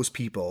out to those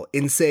people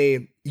and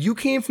say, you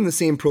came from the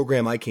same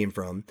program I came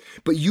from,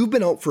 but you've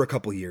been out for a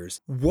couple years.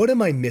 What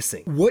am I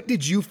missing? What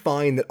did you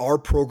find that our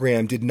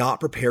program did not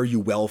prepare you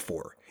well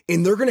for?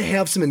 and they're going to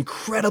have some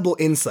incredible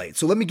insight.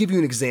 So let me give you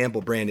an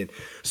example, Brandon.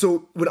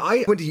 So when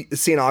I went to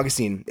St.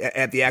 Augustine,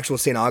 at the actual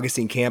St.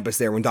 Augustine campus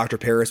there when Dr.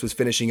 Paris was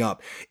finishing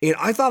up, and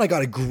I thought I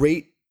got a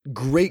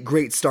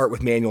great start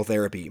with manual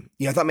therapy.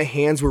 I thought my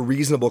hands were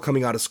reasonable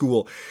coming out of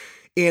school.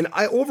 And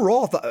I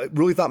overall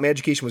really thought my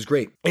education was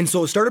great. And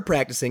so I started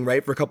practicing,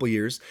 right, for a couple of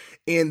years.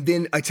 And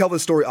then I tell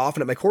this story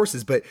often at my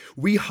courses, but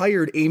we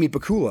hired Amy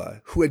Pakula,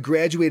 who had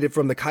graduated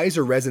from the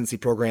Kaiser residency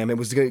program and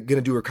was going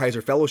to do her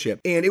Kaiser fellowship.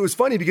 And it was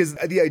funny because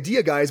the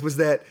idea, guys, was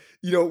that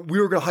we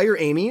were going to hire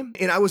Amy,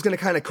 and I was going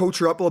to kind of coach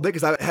her up a little bit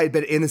because I had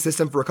been in the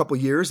system for a couple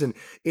of years, and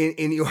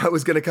I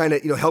was going to kind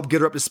of help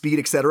get her up to speed,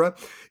 etc.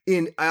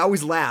 And I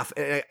always laugh.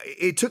 And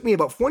it took me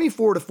about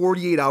 24 to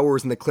 48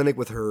 hours in the clinic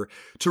with her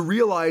to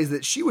realize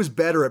that she was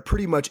better at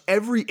pretty much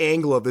every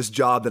angle of this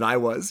job than I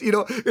was. And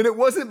it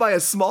wasn't by a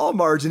small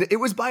margin;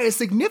 it was by a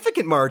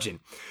significant margin.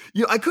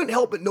 I couldn't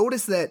help but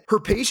notice that her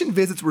patient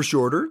visits were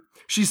shorter.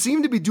 She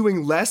seemed to be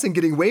doing less and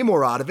getting way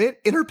more out of it,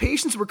 and her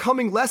patients were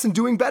coming less and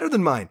doing better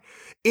than mine.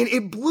 And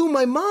it blew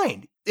my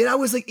mind. And I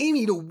was like,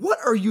 Amy, what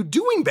are you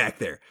doing back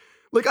there?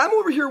 Like, I'm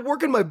over here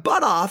working my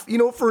butt off,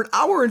 for an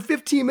hour and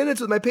 15 minutes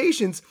with my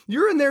patients.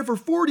 You're in there for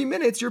 40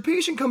 minutes. Your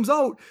patient comes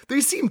out. They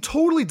seem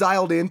totally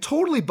dialed in,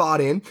 totally bought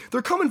in.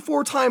 They're coming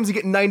 4 times to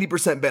get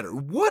 90% better.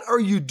 What are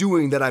you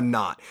doing that I'm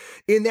not?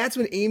 And that's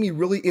when Amy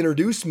really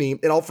introduced me,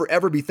 and I'll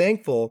forever be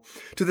thankful,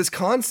 to this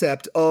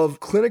concept of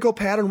clinical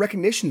pattern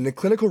recognition and the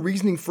clinical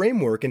reasoning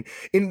framework. And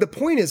the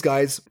point is,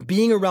 guys,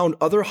 being around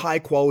other high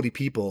quality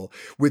people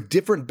with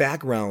different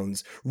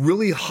backgrounds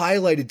really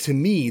highlighted to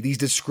me these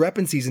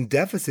discrepancies and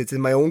deficits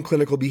in my own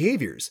clinical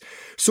behaviors.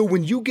 So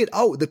when you get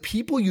out, the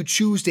people you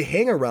choose to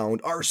hang around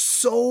are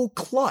so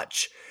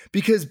clutch,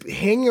 because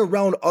hanging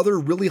around other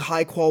really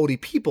high quality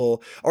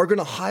people are going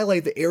to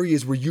highlight the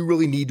areas where you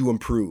really need to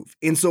improve.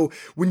 And so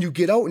when you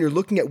get out and you're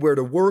looking at where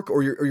to work,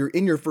 or you're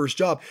in your first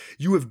job,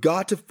 you have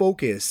got to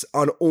focus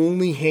on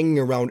only hanging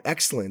around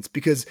excellence,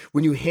 because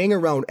when you hang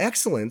around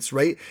excellence,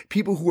 right,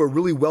 people who are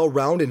really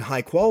well-rounded and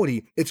high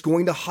quality, it's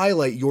going to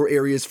highlight your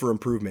areas for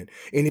improvement.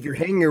 And if you're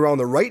hanging around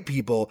the right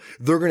people,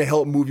 they're going to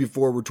help move you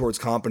forward towards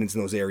competence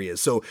in those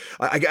areas. So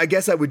I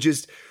guess I would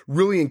just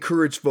really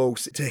encourage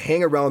folks to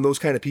hang around those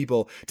kind of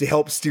people to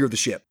help steer the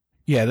ship.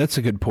 Yeah, that's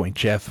a good point,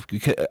 Jeff.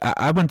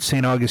 I went to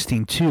St.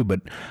 Augustine too,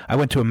 but I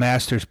went to a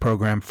master's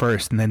program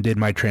first and then did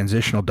my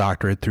transitional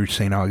doctorate through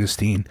St.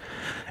 Augustine,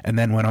 and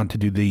then went on to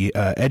do the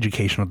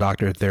educational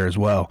doctorate there as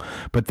well.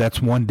 But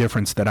that's one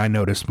difference that I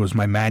noticed, was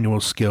my manual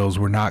skills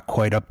were not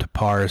quite up to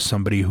par as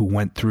somebody who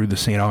went through the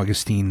St.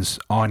 Augustine's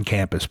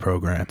on-campus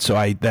program. So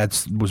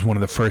that was one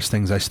of the first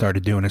things I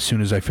started doing as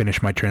soon as I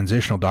finished my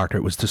transitional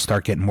doctorate, was to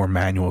start getting more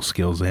manual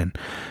skills in,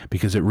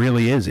 because it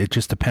really is. It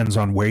just depends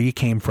on where you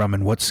came from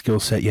and what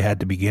skill set you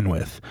had to begin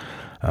with.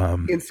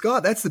 And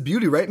Scott, that's the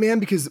beauty, right, man?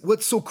 Because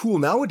what's so cool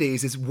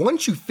nowadays is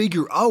once you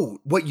figure out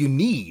what you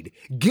need,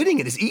 getting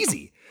it is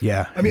easy.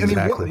 Yeah,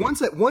 exactly.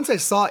 Once I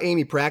saw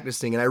Amy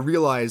practicing and I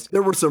realized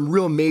there were some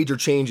real major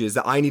changes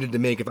that I needed to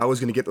make if I was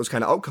going to get those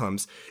kind of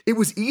outcomes, it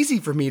was easy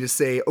for me to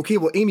say, okay,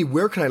 well, Amy,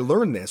 where can I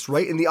learn this,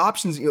 right? And the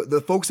options, the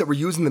folks that were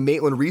using the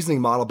Maitland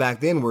reasoning model back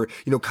then were,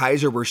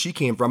 Kaiser, where she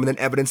came from, and then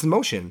Evidence in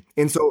Motion.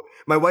 And so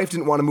my wife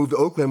didn't want to move to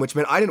Oakland, which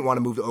meant I didn't want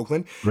to move to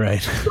Oakland.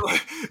 Right.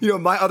 So,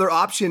 my other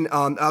option,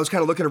 I was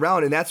kind of looking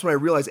around, and that's when I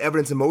realized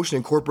Evidence in Motion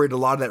incorporated a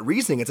lot of that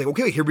reasoning. It's like,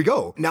 okay, here we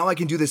go. Now I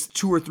can do this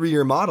 2 or 3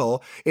 year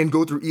model and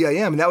go through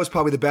EIM. And that was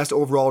probably the best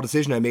overall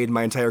decision I made in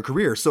my entire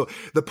career. So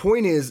the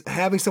point is,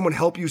 having someone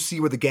help you see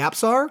where the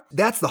gaps are,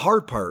 that's the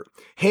hard part.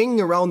 Hanging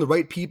around the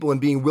right people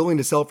and being willing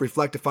to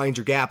self-reflect to find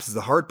your gaps is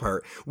the hard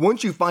part.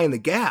 Once you find the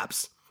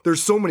gaps,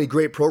 there's so many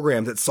great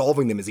programs that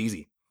solving them is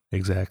easy.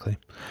 Exactly.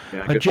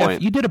 Yeah, Jeff,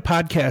 point. You did a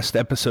podcast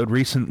episode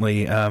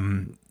recently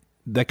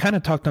that kind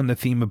of talked on the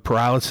theme of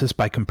paralysis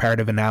by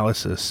comparative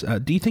analysis.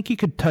 Do you think you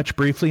could touch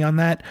briefly on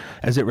that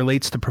as it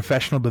relates to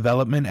professional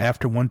development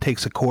after one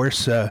takes a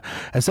course,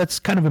 as that's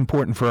kind of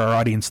important for our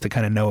audience to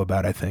kind of know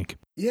about, I think?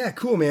 Yeah,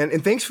 cool, man.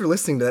 And thanks for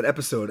listening to that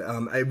episode.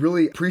 I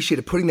really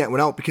appreciated putting that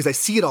one out because I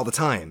see it all the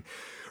time.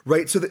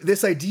 Right. So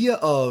this idea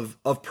of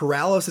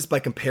paralysis by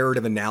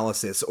comparative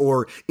analysis,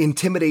 or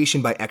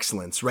intimidation by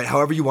excellence, right?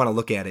 However you want to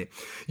look at it.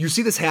 You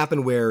see this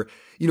happen where,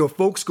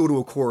 folks go to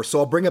a course. So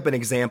I'll bring up an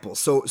example.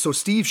 So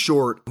Steve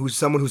Short, who's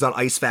someone who's on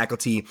ICE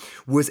faculty,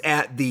 was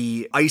at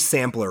the ICE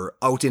Sampler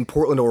out in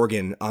Portland,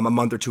 Oregon, a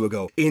month or 2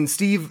 ago. And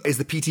Steve is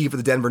the PT for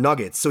the Denver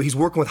Nuggets. So he's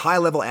working with high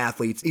level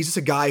athletes. He's just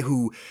a guy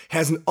who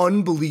has an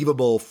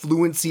unbelievable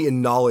fluency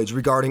and knowledge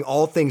regarding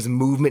all things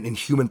movement and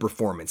human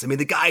performance. I mean,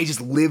 the guy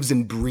just lives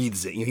and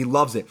breathes it. He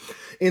loves it.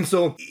 And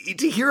so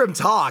to hear him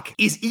talk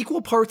is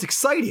equal parts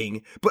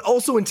exciting, but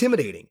also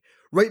intimidating,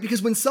 right?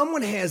 Because when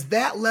someone has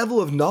that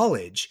level of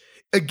knowledge,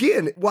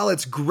 again, while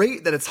it's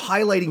great that it's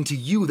highlighting to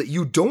you that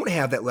you don't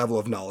have that level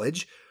of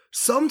knowledge,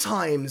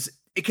 sometimes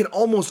it can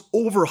almost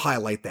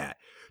over-highlight that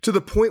to the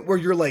point where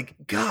you're like,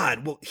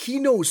 God, well, he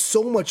knows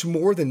so much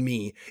more than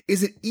me.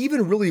 Is it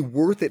even really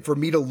worth it for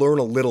me to learn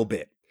a little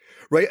bit?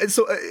 right? And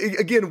so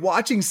again,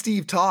 watching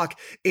Steve talk,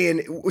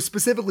 and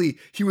specifically,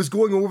 he was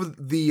going over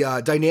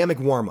the dynamic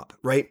warm-up,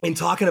 right? And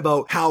talking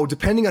about how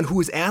depending on who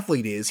his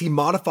athlete is, he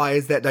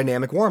modifies that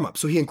dynamic warm-up.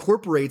 So he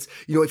incorporates,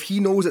 if he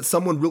knows that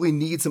someone really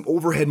needs some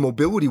overhead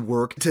mobility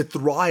work to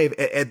thrive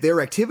at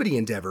their activity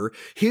endeavor,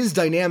 his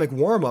dynamic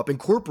warm-up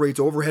incorporates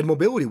overhead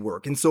mobility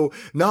work. And so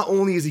not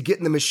only is he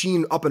getting the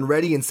machine up and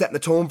ready and setting the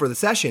tone for the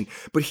session,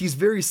 but he's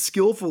very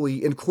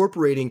skillfully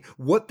incorporating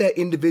what that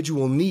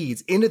individual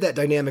needs into that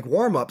dynamic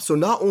warm-up. So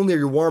not only are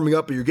you warming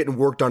up, but you're getting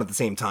work done at the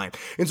same time.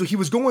 And so he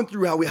was going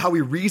through how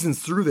he reasons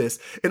through this.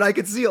 And I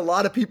could see a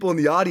lot of people in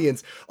the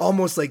audience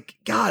almost like,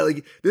 God,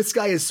 like this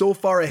guy is so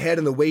far ahead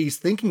in the way he's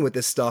thinking with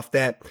this stuff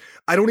that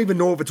I don't even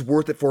know if it's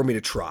worth it for me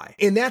to try.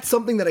 And that's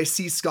something that I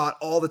see, Scott,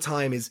 all the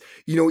time is,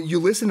 you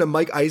listen to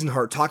Mike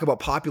Eisenhart talk about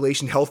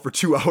population health for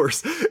 2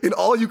 hours, and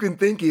all you can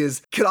think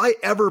is, could I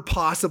ever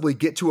possibly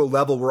get to a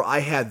level where I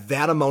had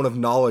that amount of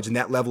knowledge and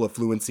that level of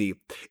fluency?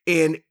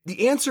 And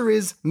the answer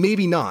is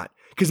maybe not.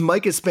 Because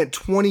Mike has spent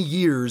 20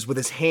 years with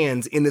his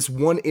hands in this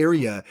one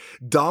area,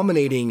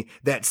 dominating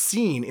that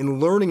scene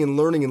and learning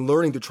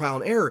through trial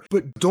and error.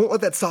 But don't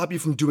let that stop you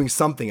from doing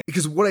something.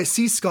 Because what I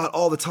see, Scott,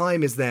 all the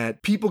time is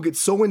that people get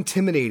so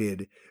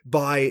intimidated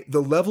by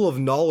the level of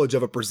knowledge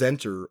of a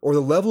presenter or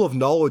the level of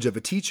knowledge of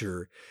a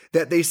teacher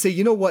that they say,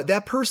 you know what,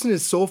 that person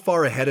is so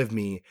far ahead of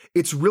me,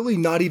 it's really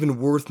not even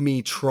worth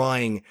me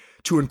trying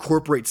to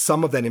incorporate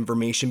some of that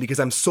information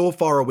because I'm so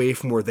far away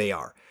from where they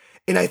are.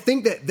 And I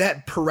think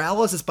that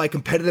paralysis by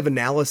competitive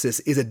analysis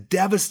is a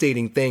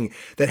devastating thing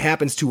that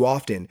happens too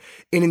often.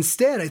 And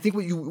instead, I think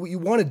what you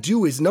want to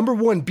do is, number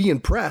one, be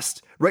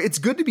impressed, right? It's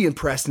good to be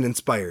impressed and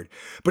inspired.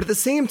 But at the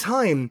same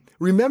time,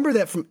 remember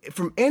that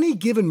from any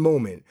given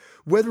moment,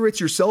 whether it's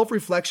your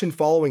self-reflection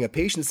following a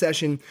patient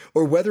session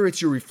or whether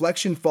it's your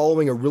reflection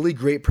following a really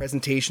great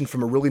presentation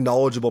from a really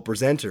knowledgeable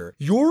presenter,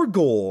 your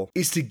goal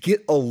is to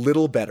get a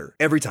little better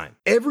every time.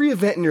 Every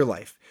event in your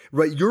life.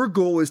 Right? Your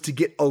goal is to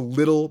get a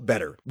little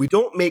better. We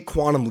don't make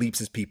quantum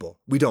leaps as people.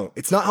 We don't.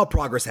 It's not how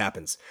progress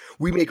happens.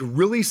 We make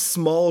really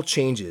small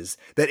changes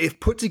that, if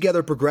put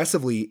together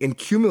progressively and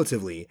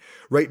cumulatively,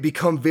 right,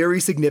 become very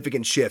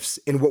significant shifts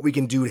in what we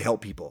can do to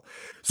help people.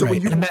 So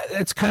right. And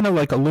that's kind of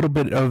like a little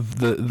bit of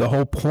the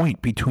whole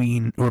point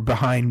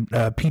behind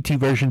PT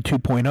version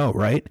 2.0,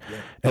 right? Yeah.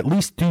 At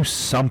least do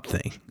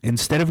something.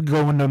 Instead of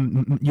going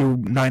to your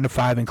 9 to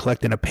 5 and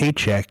collecting a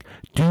paycheck,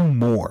 do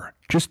more.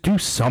 Just do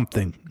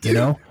something,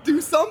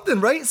 Do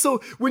something, right? So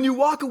when you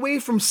walk away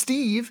from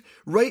Steve,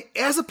 right,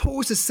 as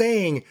opposed to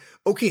saying,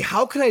 okay,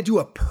 how can I do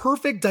a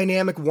perfect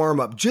dynamic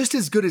warm-up just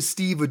as good as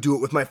Steve would do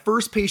it with my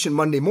first patient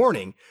Monday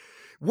morning,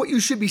 what you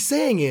should be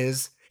saying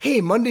is, hey,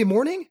 Monday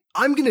morning,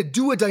 I'm going to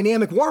do a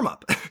dynamic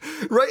warm-up,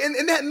 right?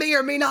 And that may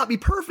or may not be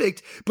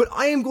perfect, but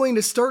I am going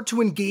to start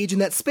to engage in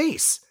that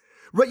space.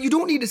 Right? You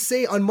don't need to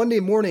say on Monday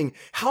morning,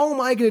 how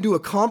am I going to do a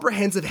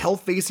comprehensive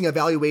health-facing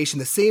evaluation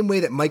the same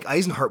way that Mike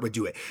Eisenhart would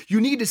do it? You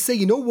need to say,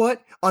 you know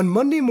what? On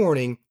Monday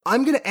morning,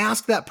 I'm going to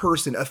ask that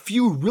person a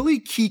few really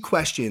key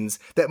questions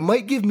that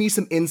might give me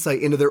some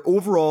insight into their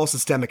overall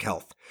systemic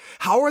health.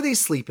 How are they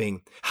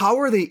sleeping? How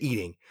are they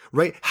eating?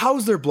 Right?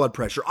 How's their blood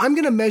pressure? I'm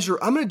going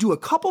to do a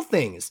couple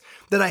things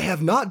that I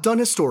have not done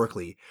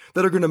historically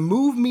that are going to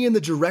move me in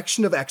the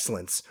direction of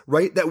excellence,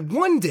 right? That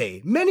one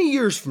day, many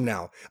years from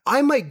now,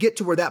 I might get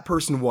to where that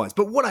person was.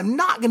 But what I'm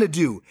not going to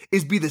do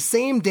is be the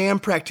same damn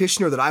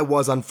practitioner that I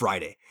was on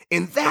Friday.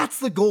 And that's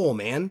the goal,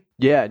 man.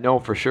 Yeah, no,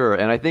 for sure.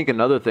 And I think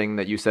another thing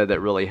that you said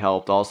that really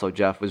helped also,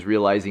 Jeff, was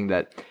realizing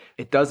that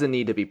it doesn't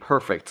need to be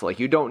perfect. Like,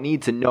 you don't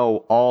need to know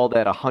all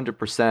that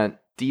 100%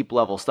 deep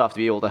level stuff to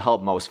be able to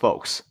help most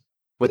folks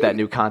with that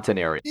new content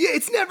area. Yeah,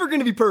 it's never going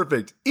to be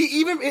perfect.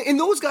 And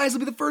those guys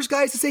will be the first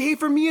guys to say, hey,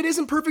 for me, it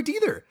isn't perfect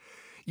either.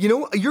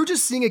 You're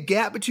just seeing a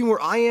gap between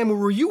where I am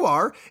and where you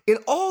are. And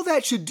all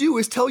that should do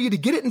is tell you to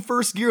get it in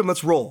first gear and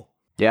let's roll.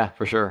 Yeah,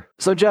 for sure.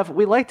 So Jeff,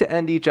 we like to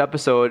end each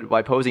episode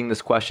by posing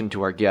this question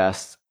to our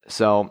guests.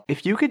 So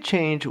if you could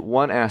change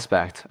one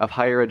aspect of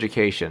higher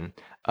education,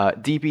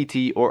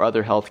 DPT or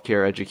other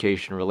healthcare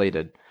education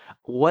related,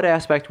 what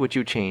aspect would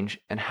you change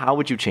and how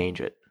would you change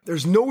it?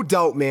 There's no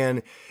doubt,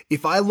 man,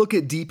 if I look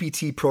at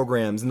DPT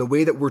programs and the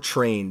way that we're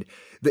trained,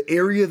 the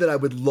area that I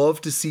would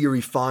love to see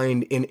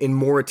refined and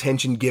more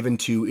attention given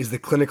to is the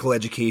clinical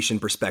education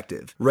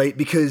perspective, right?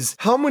 Because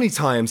how many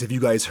times have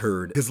you guys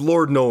heard, because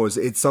Lord knows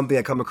it's something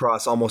I come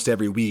across almost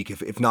every week,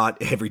 if not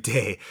every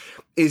day,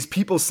 is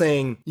people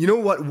saying, you know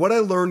what I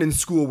learned in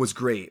school was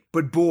great,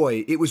 but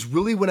boy, it was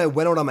really when I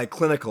went out on my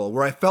clinical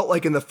where I felt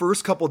like in the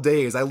first couple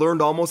days, I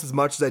learned almost as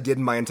much as I did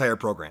in my entire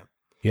program.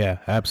 Yeah,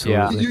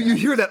 absolutely. Yeah. You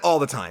hear that all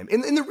the time.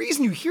 And the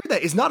reason you hear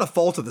that is not a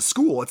fault of the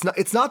school.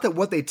 It's not that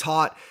what they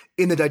taught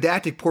in the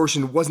didactic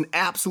portion wasn't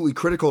absolutely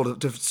critical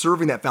to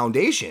serving that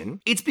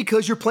foundation. It's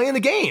because you're playing the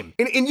game.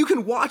 And you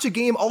can watch a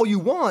game all you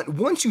want.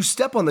 Once you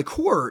step on the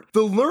court,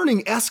 the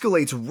learning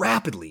escalates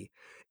rapidly.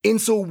 And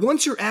so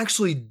once you're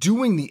actually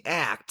doing the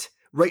act,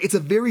 right? It's a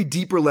very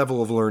deeper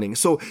level of learning.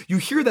 So you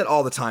hear that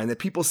all the time, that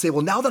people say,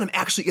 well, now that I'm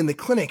actually in the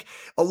clinic,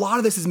 a lot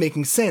of this is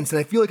making sense. And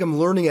I feel like I'm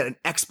learning at an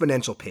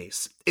exponential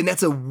pace. And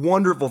that's a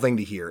wonderful thing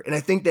to hear. And I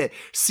think that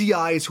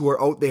CIs who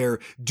are out there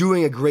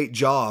doing a great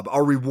job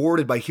are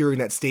rewarded by hearing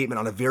that statement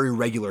on a very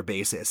regular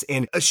basis.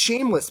 And a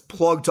shameless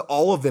plug to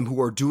all of them who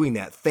are doing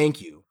that.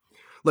 Thank you.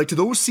 Like, to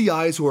those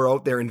CIs who are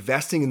out there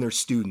investing in their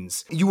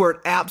students, you are an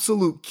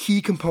absolute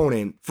key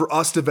component for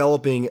us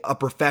developing a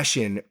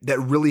profession that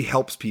really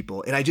helps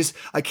people. And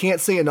I can't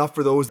say enough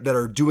for those that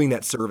are doing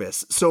that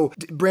service. So,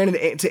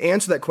 Brandon, to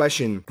answer that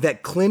question,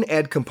 that clin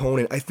ed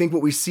component, I think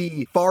what we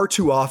see far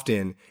too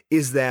often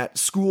is that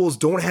schools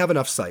don't have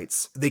enough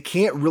sites. They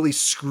can't really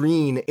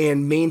screen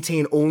and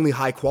maintain only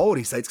high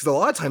quality sites, because a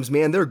lot of times,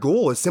 man, their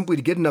goal is simply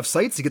to get enough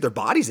sites to get their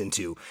bodies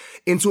into.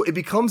 And so it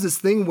becomes this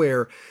thing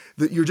where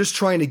you're just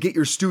trying to get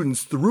your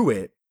students through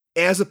it,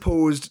 as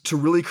opposed to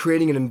really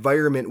creating an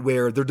environment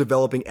where they're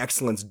developing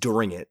excellence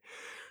during it.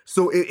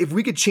 So if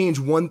we could change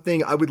one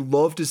thing, I would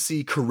love to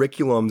see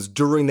curriculums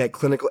during that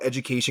clinical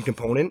education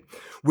component,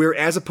 where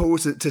as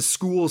opposed to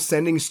schools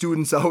sending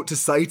students out to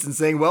sites and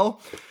saying, well,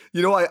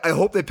 you know, I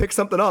hope they pick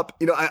something up.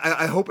 You know,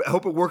 I hope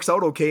it works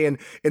out okay and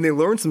they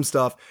learn some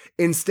stuff.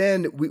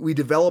 Instead, we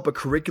develop a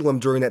curriculum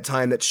during that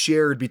time that's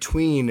shared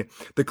between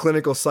the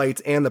clinical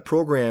sites and the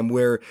program,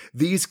 where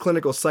these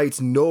clinical sites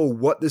know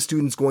what the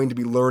student's going to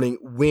be learning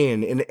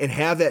when, and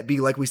have that be,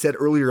 like we said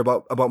earlier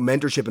about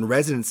mentorship and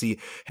residency,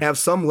 have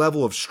some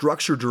level of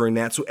structure during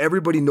that, so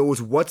everybody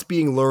knows what's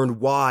being learned,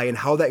 why, and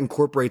how that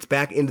incorporates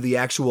back into the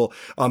actual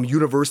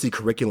university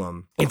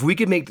curriculum. If we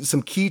could make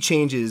some key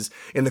changes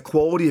in the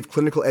quality of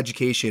clinical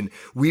education,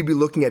 we'd be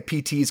looking at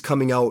PTs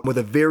coming out with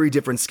a very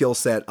different skill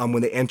set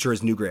when they enter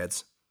as new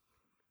grads.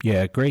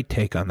 Yeah, great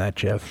take on that,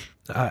 Jeff.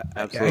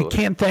 Absolutely. I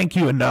can't thank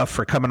you enough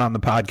for coming on the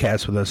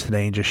podcast with us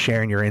today and just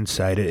sharing your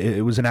insight.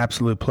 It was an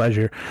absolute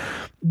pleasure.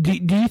 Do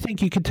you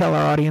think you could tell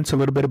our audience a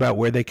little bit about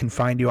where they can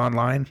find you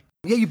online?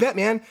 Yeah, you bet,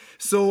 man.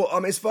 So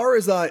as far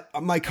as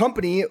my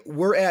company,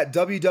 we're at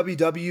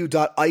www.ice.physio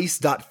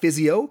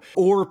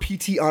or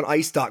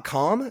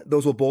ptonice.com.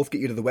 Those will both get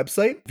you to the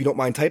website. If you don't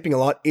mind typing a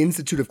lot,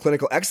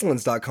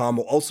 instituteofclinicalexcellence.com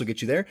will also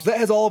get you there. So that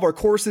has all of our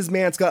courses,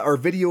 man. It's got our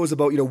videos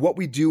about, you know, what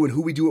we do and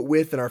who we do it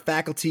with and our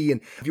faculty.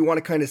 And if you want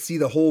to kind of see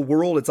the whole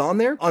world, it's on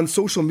there. On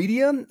social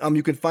media,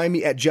 you can find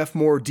me at Jeff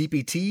Moore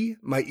DPT.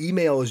 My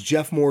email is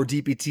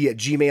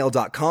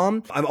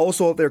jeffmooredpt@gmail.com. I'm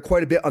also out there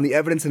quite a bit on the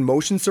evidence in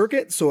motion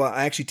circuit. So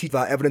I actually teach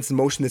evidence in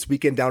motion this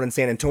weekend down in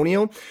San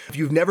Antonio. If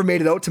you've never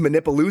made it out to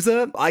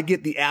Manipalooza, I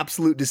get the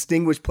absolute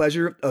distinguished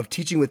pleasure of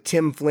teaching with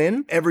Tim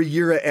Flynn every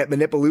year at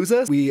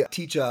Manipalooza. We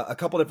teach a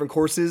couple different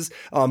courses,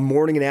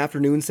 morning and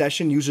afternoon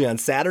session, usually on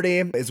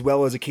Saturday, as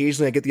well as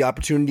occasionally I get the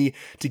opportunity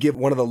to give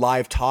one of the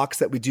live talks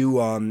that we do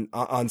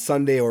on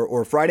Sunday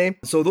or Friday.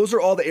 So those are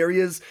all the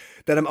areas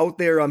that I'm out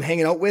there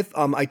hanging out with.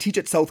 I teach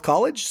at South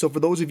College. So for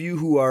those of you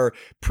who are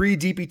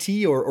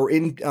pre-DPT or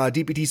in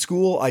DPT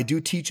school, I do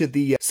teach at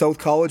the South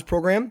College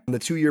program, the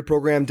 2-year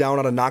program down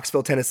out of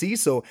Knoxville, Tennessee.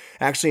 So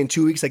actually in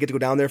 2 weeks, I get to go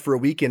down there for a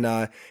week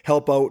and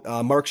help out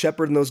Mark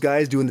Shepard and those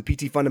guys doing the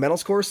PT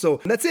fundamentals course. So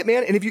that's it,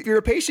 man. And if you're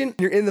a patient,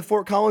 you're in the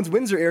Fort Collins,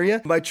 Windsor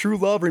area, my true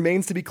love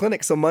remains to be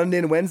clinic. So Monday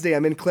and Wednesday,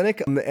 I'm in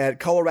clinic. I'm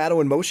at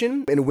Colorado in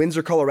Motion in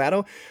Windsor,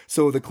 Colorado.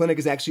 So the clinic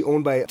is actually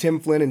owned by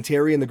Tim Flynn and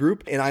Terry and the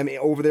group. And I'm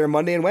over there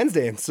Monday and Wednesday.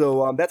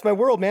 So that's my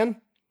world, man.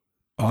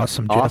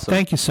 Awesome, Jeff. Awesome.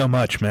 Thank you so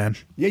much, man.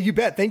 Yeah, you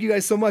bet. Thank you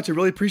guys so much. I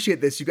really appreciate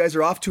this. You guys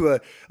are off to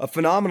a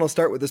phenomenal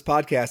start with this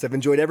podcast. I've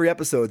enjoyed every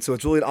episode, so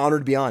it's really an honor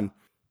to be on.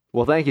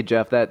 Well, thank you,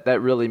 Jeff.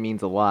 That really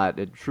means a lot.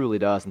 It truly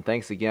does. And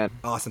thanks again.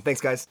 Awesome.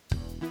 Thanks, guys.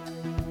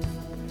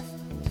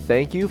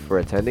 Thank you for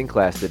attending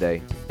class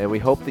today, and we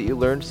hope that you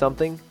learned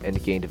something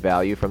and gained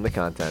value from the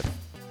content.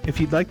 If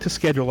you'd like to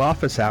schedule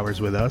office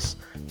hours with us,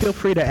 feel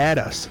free to add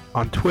us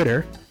on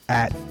Twitter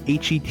at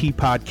HET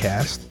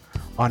Podcast,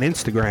 on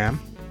Instagram,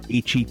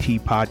 HET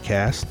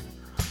Podcast,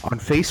 on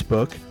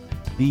Facebook,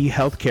 the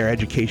Healthcare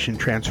Education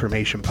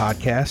Transformation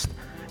Podcast,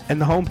 and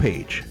the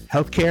homepage,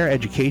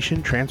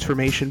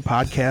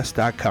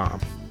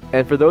 healthcareeducationtransformationpodcast.com.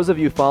 And for those of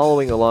you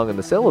following along in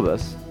the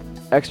syllabus,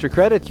 extra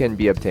credit can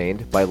be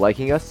obtained by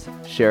liking us,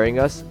 sharing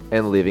us,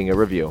 and leaving a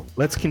review.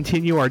 Let's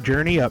continue our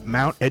journey up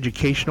Mount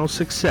Educational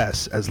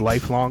Success as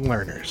lifelong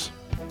learners.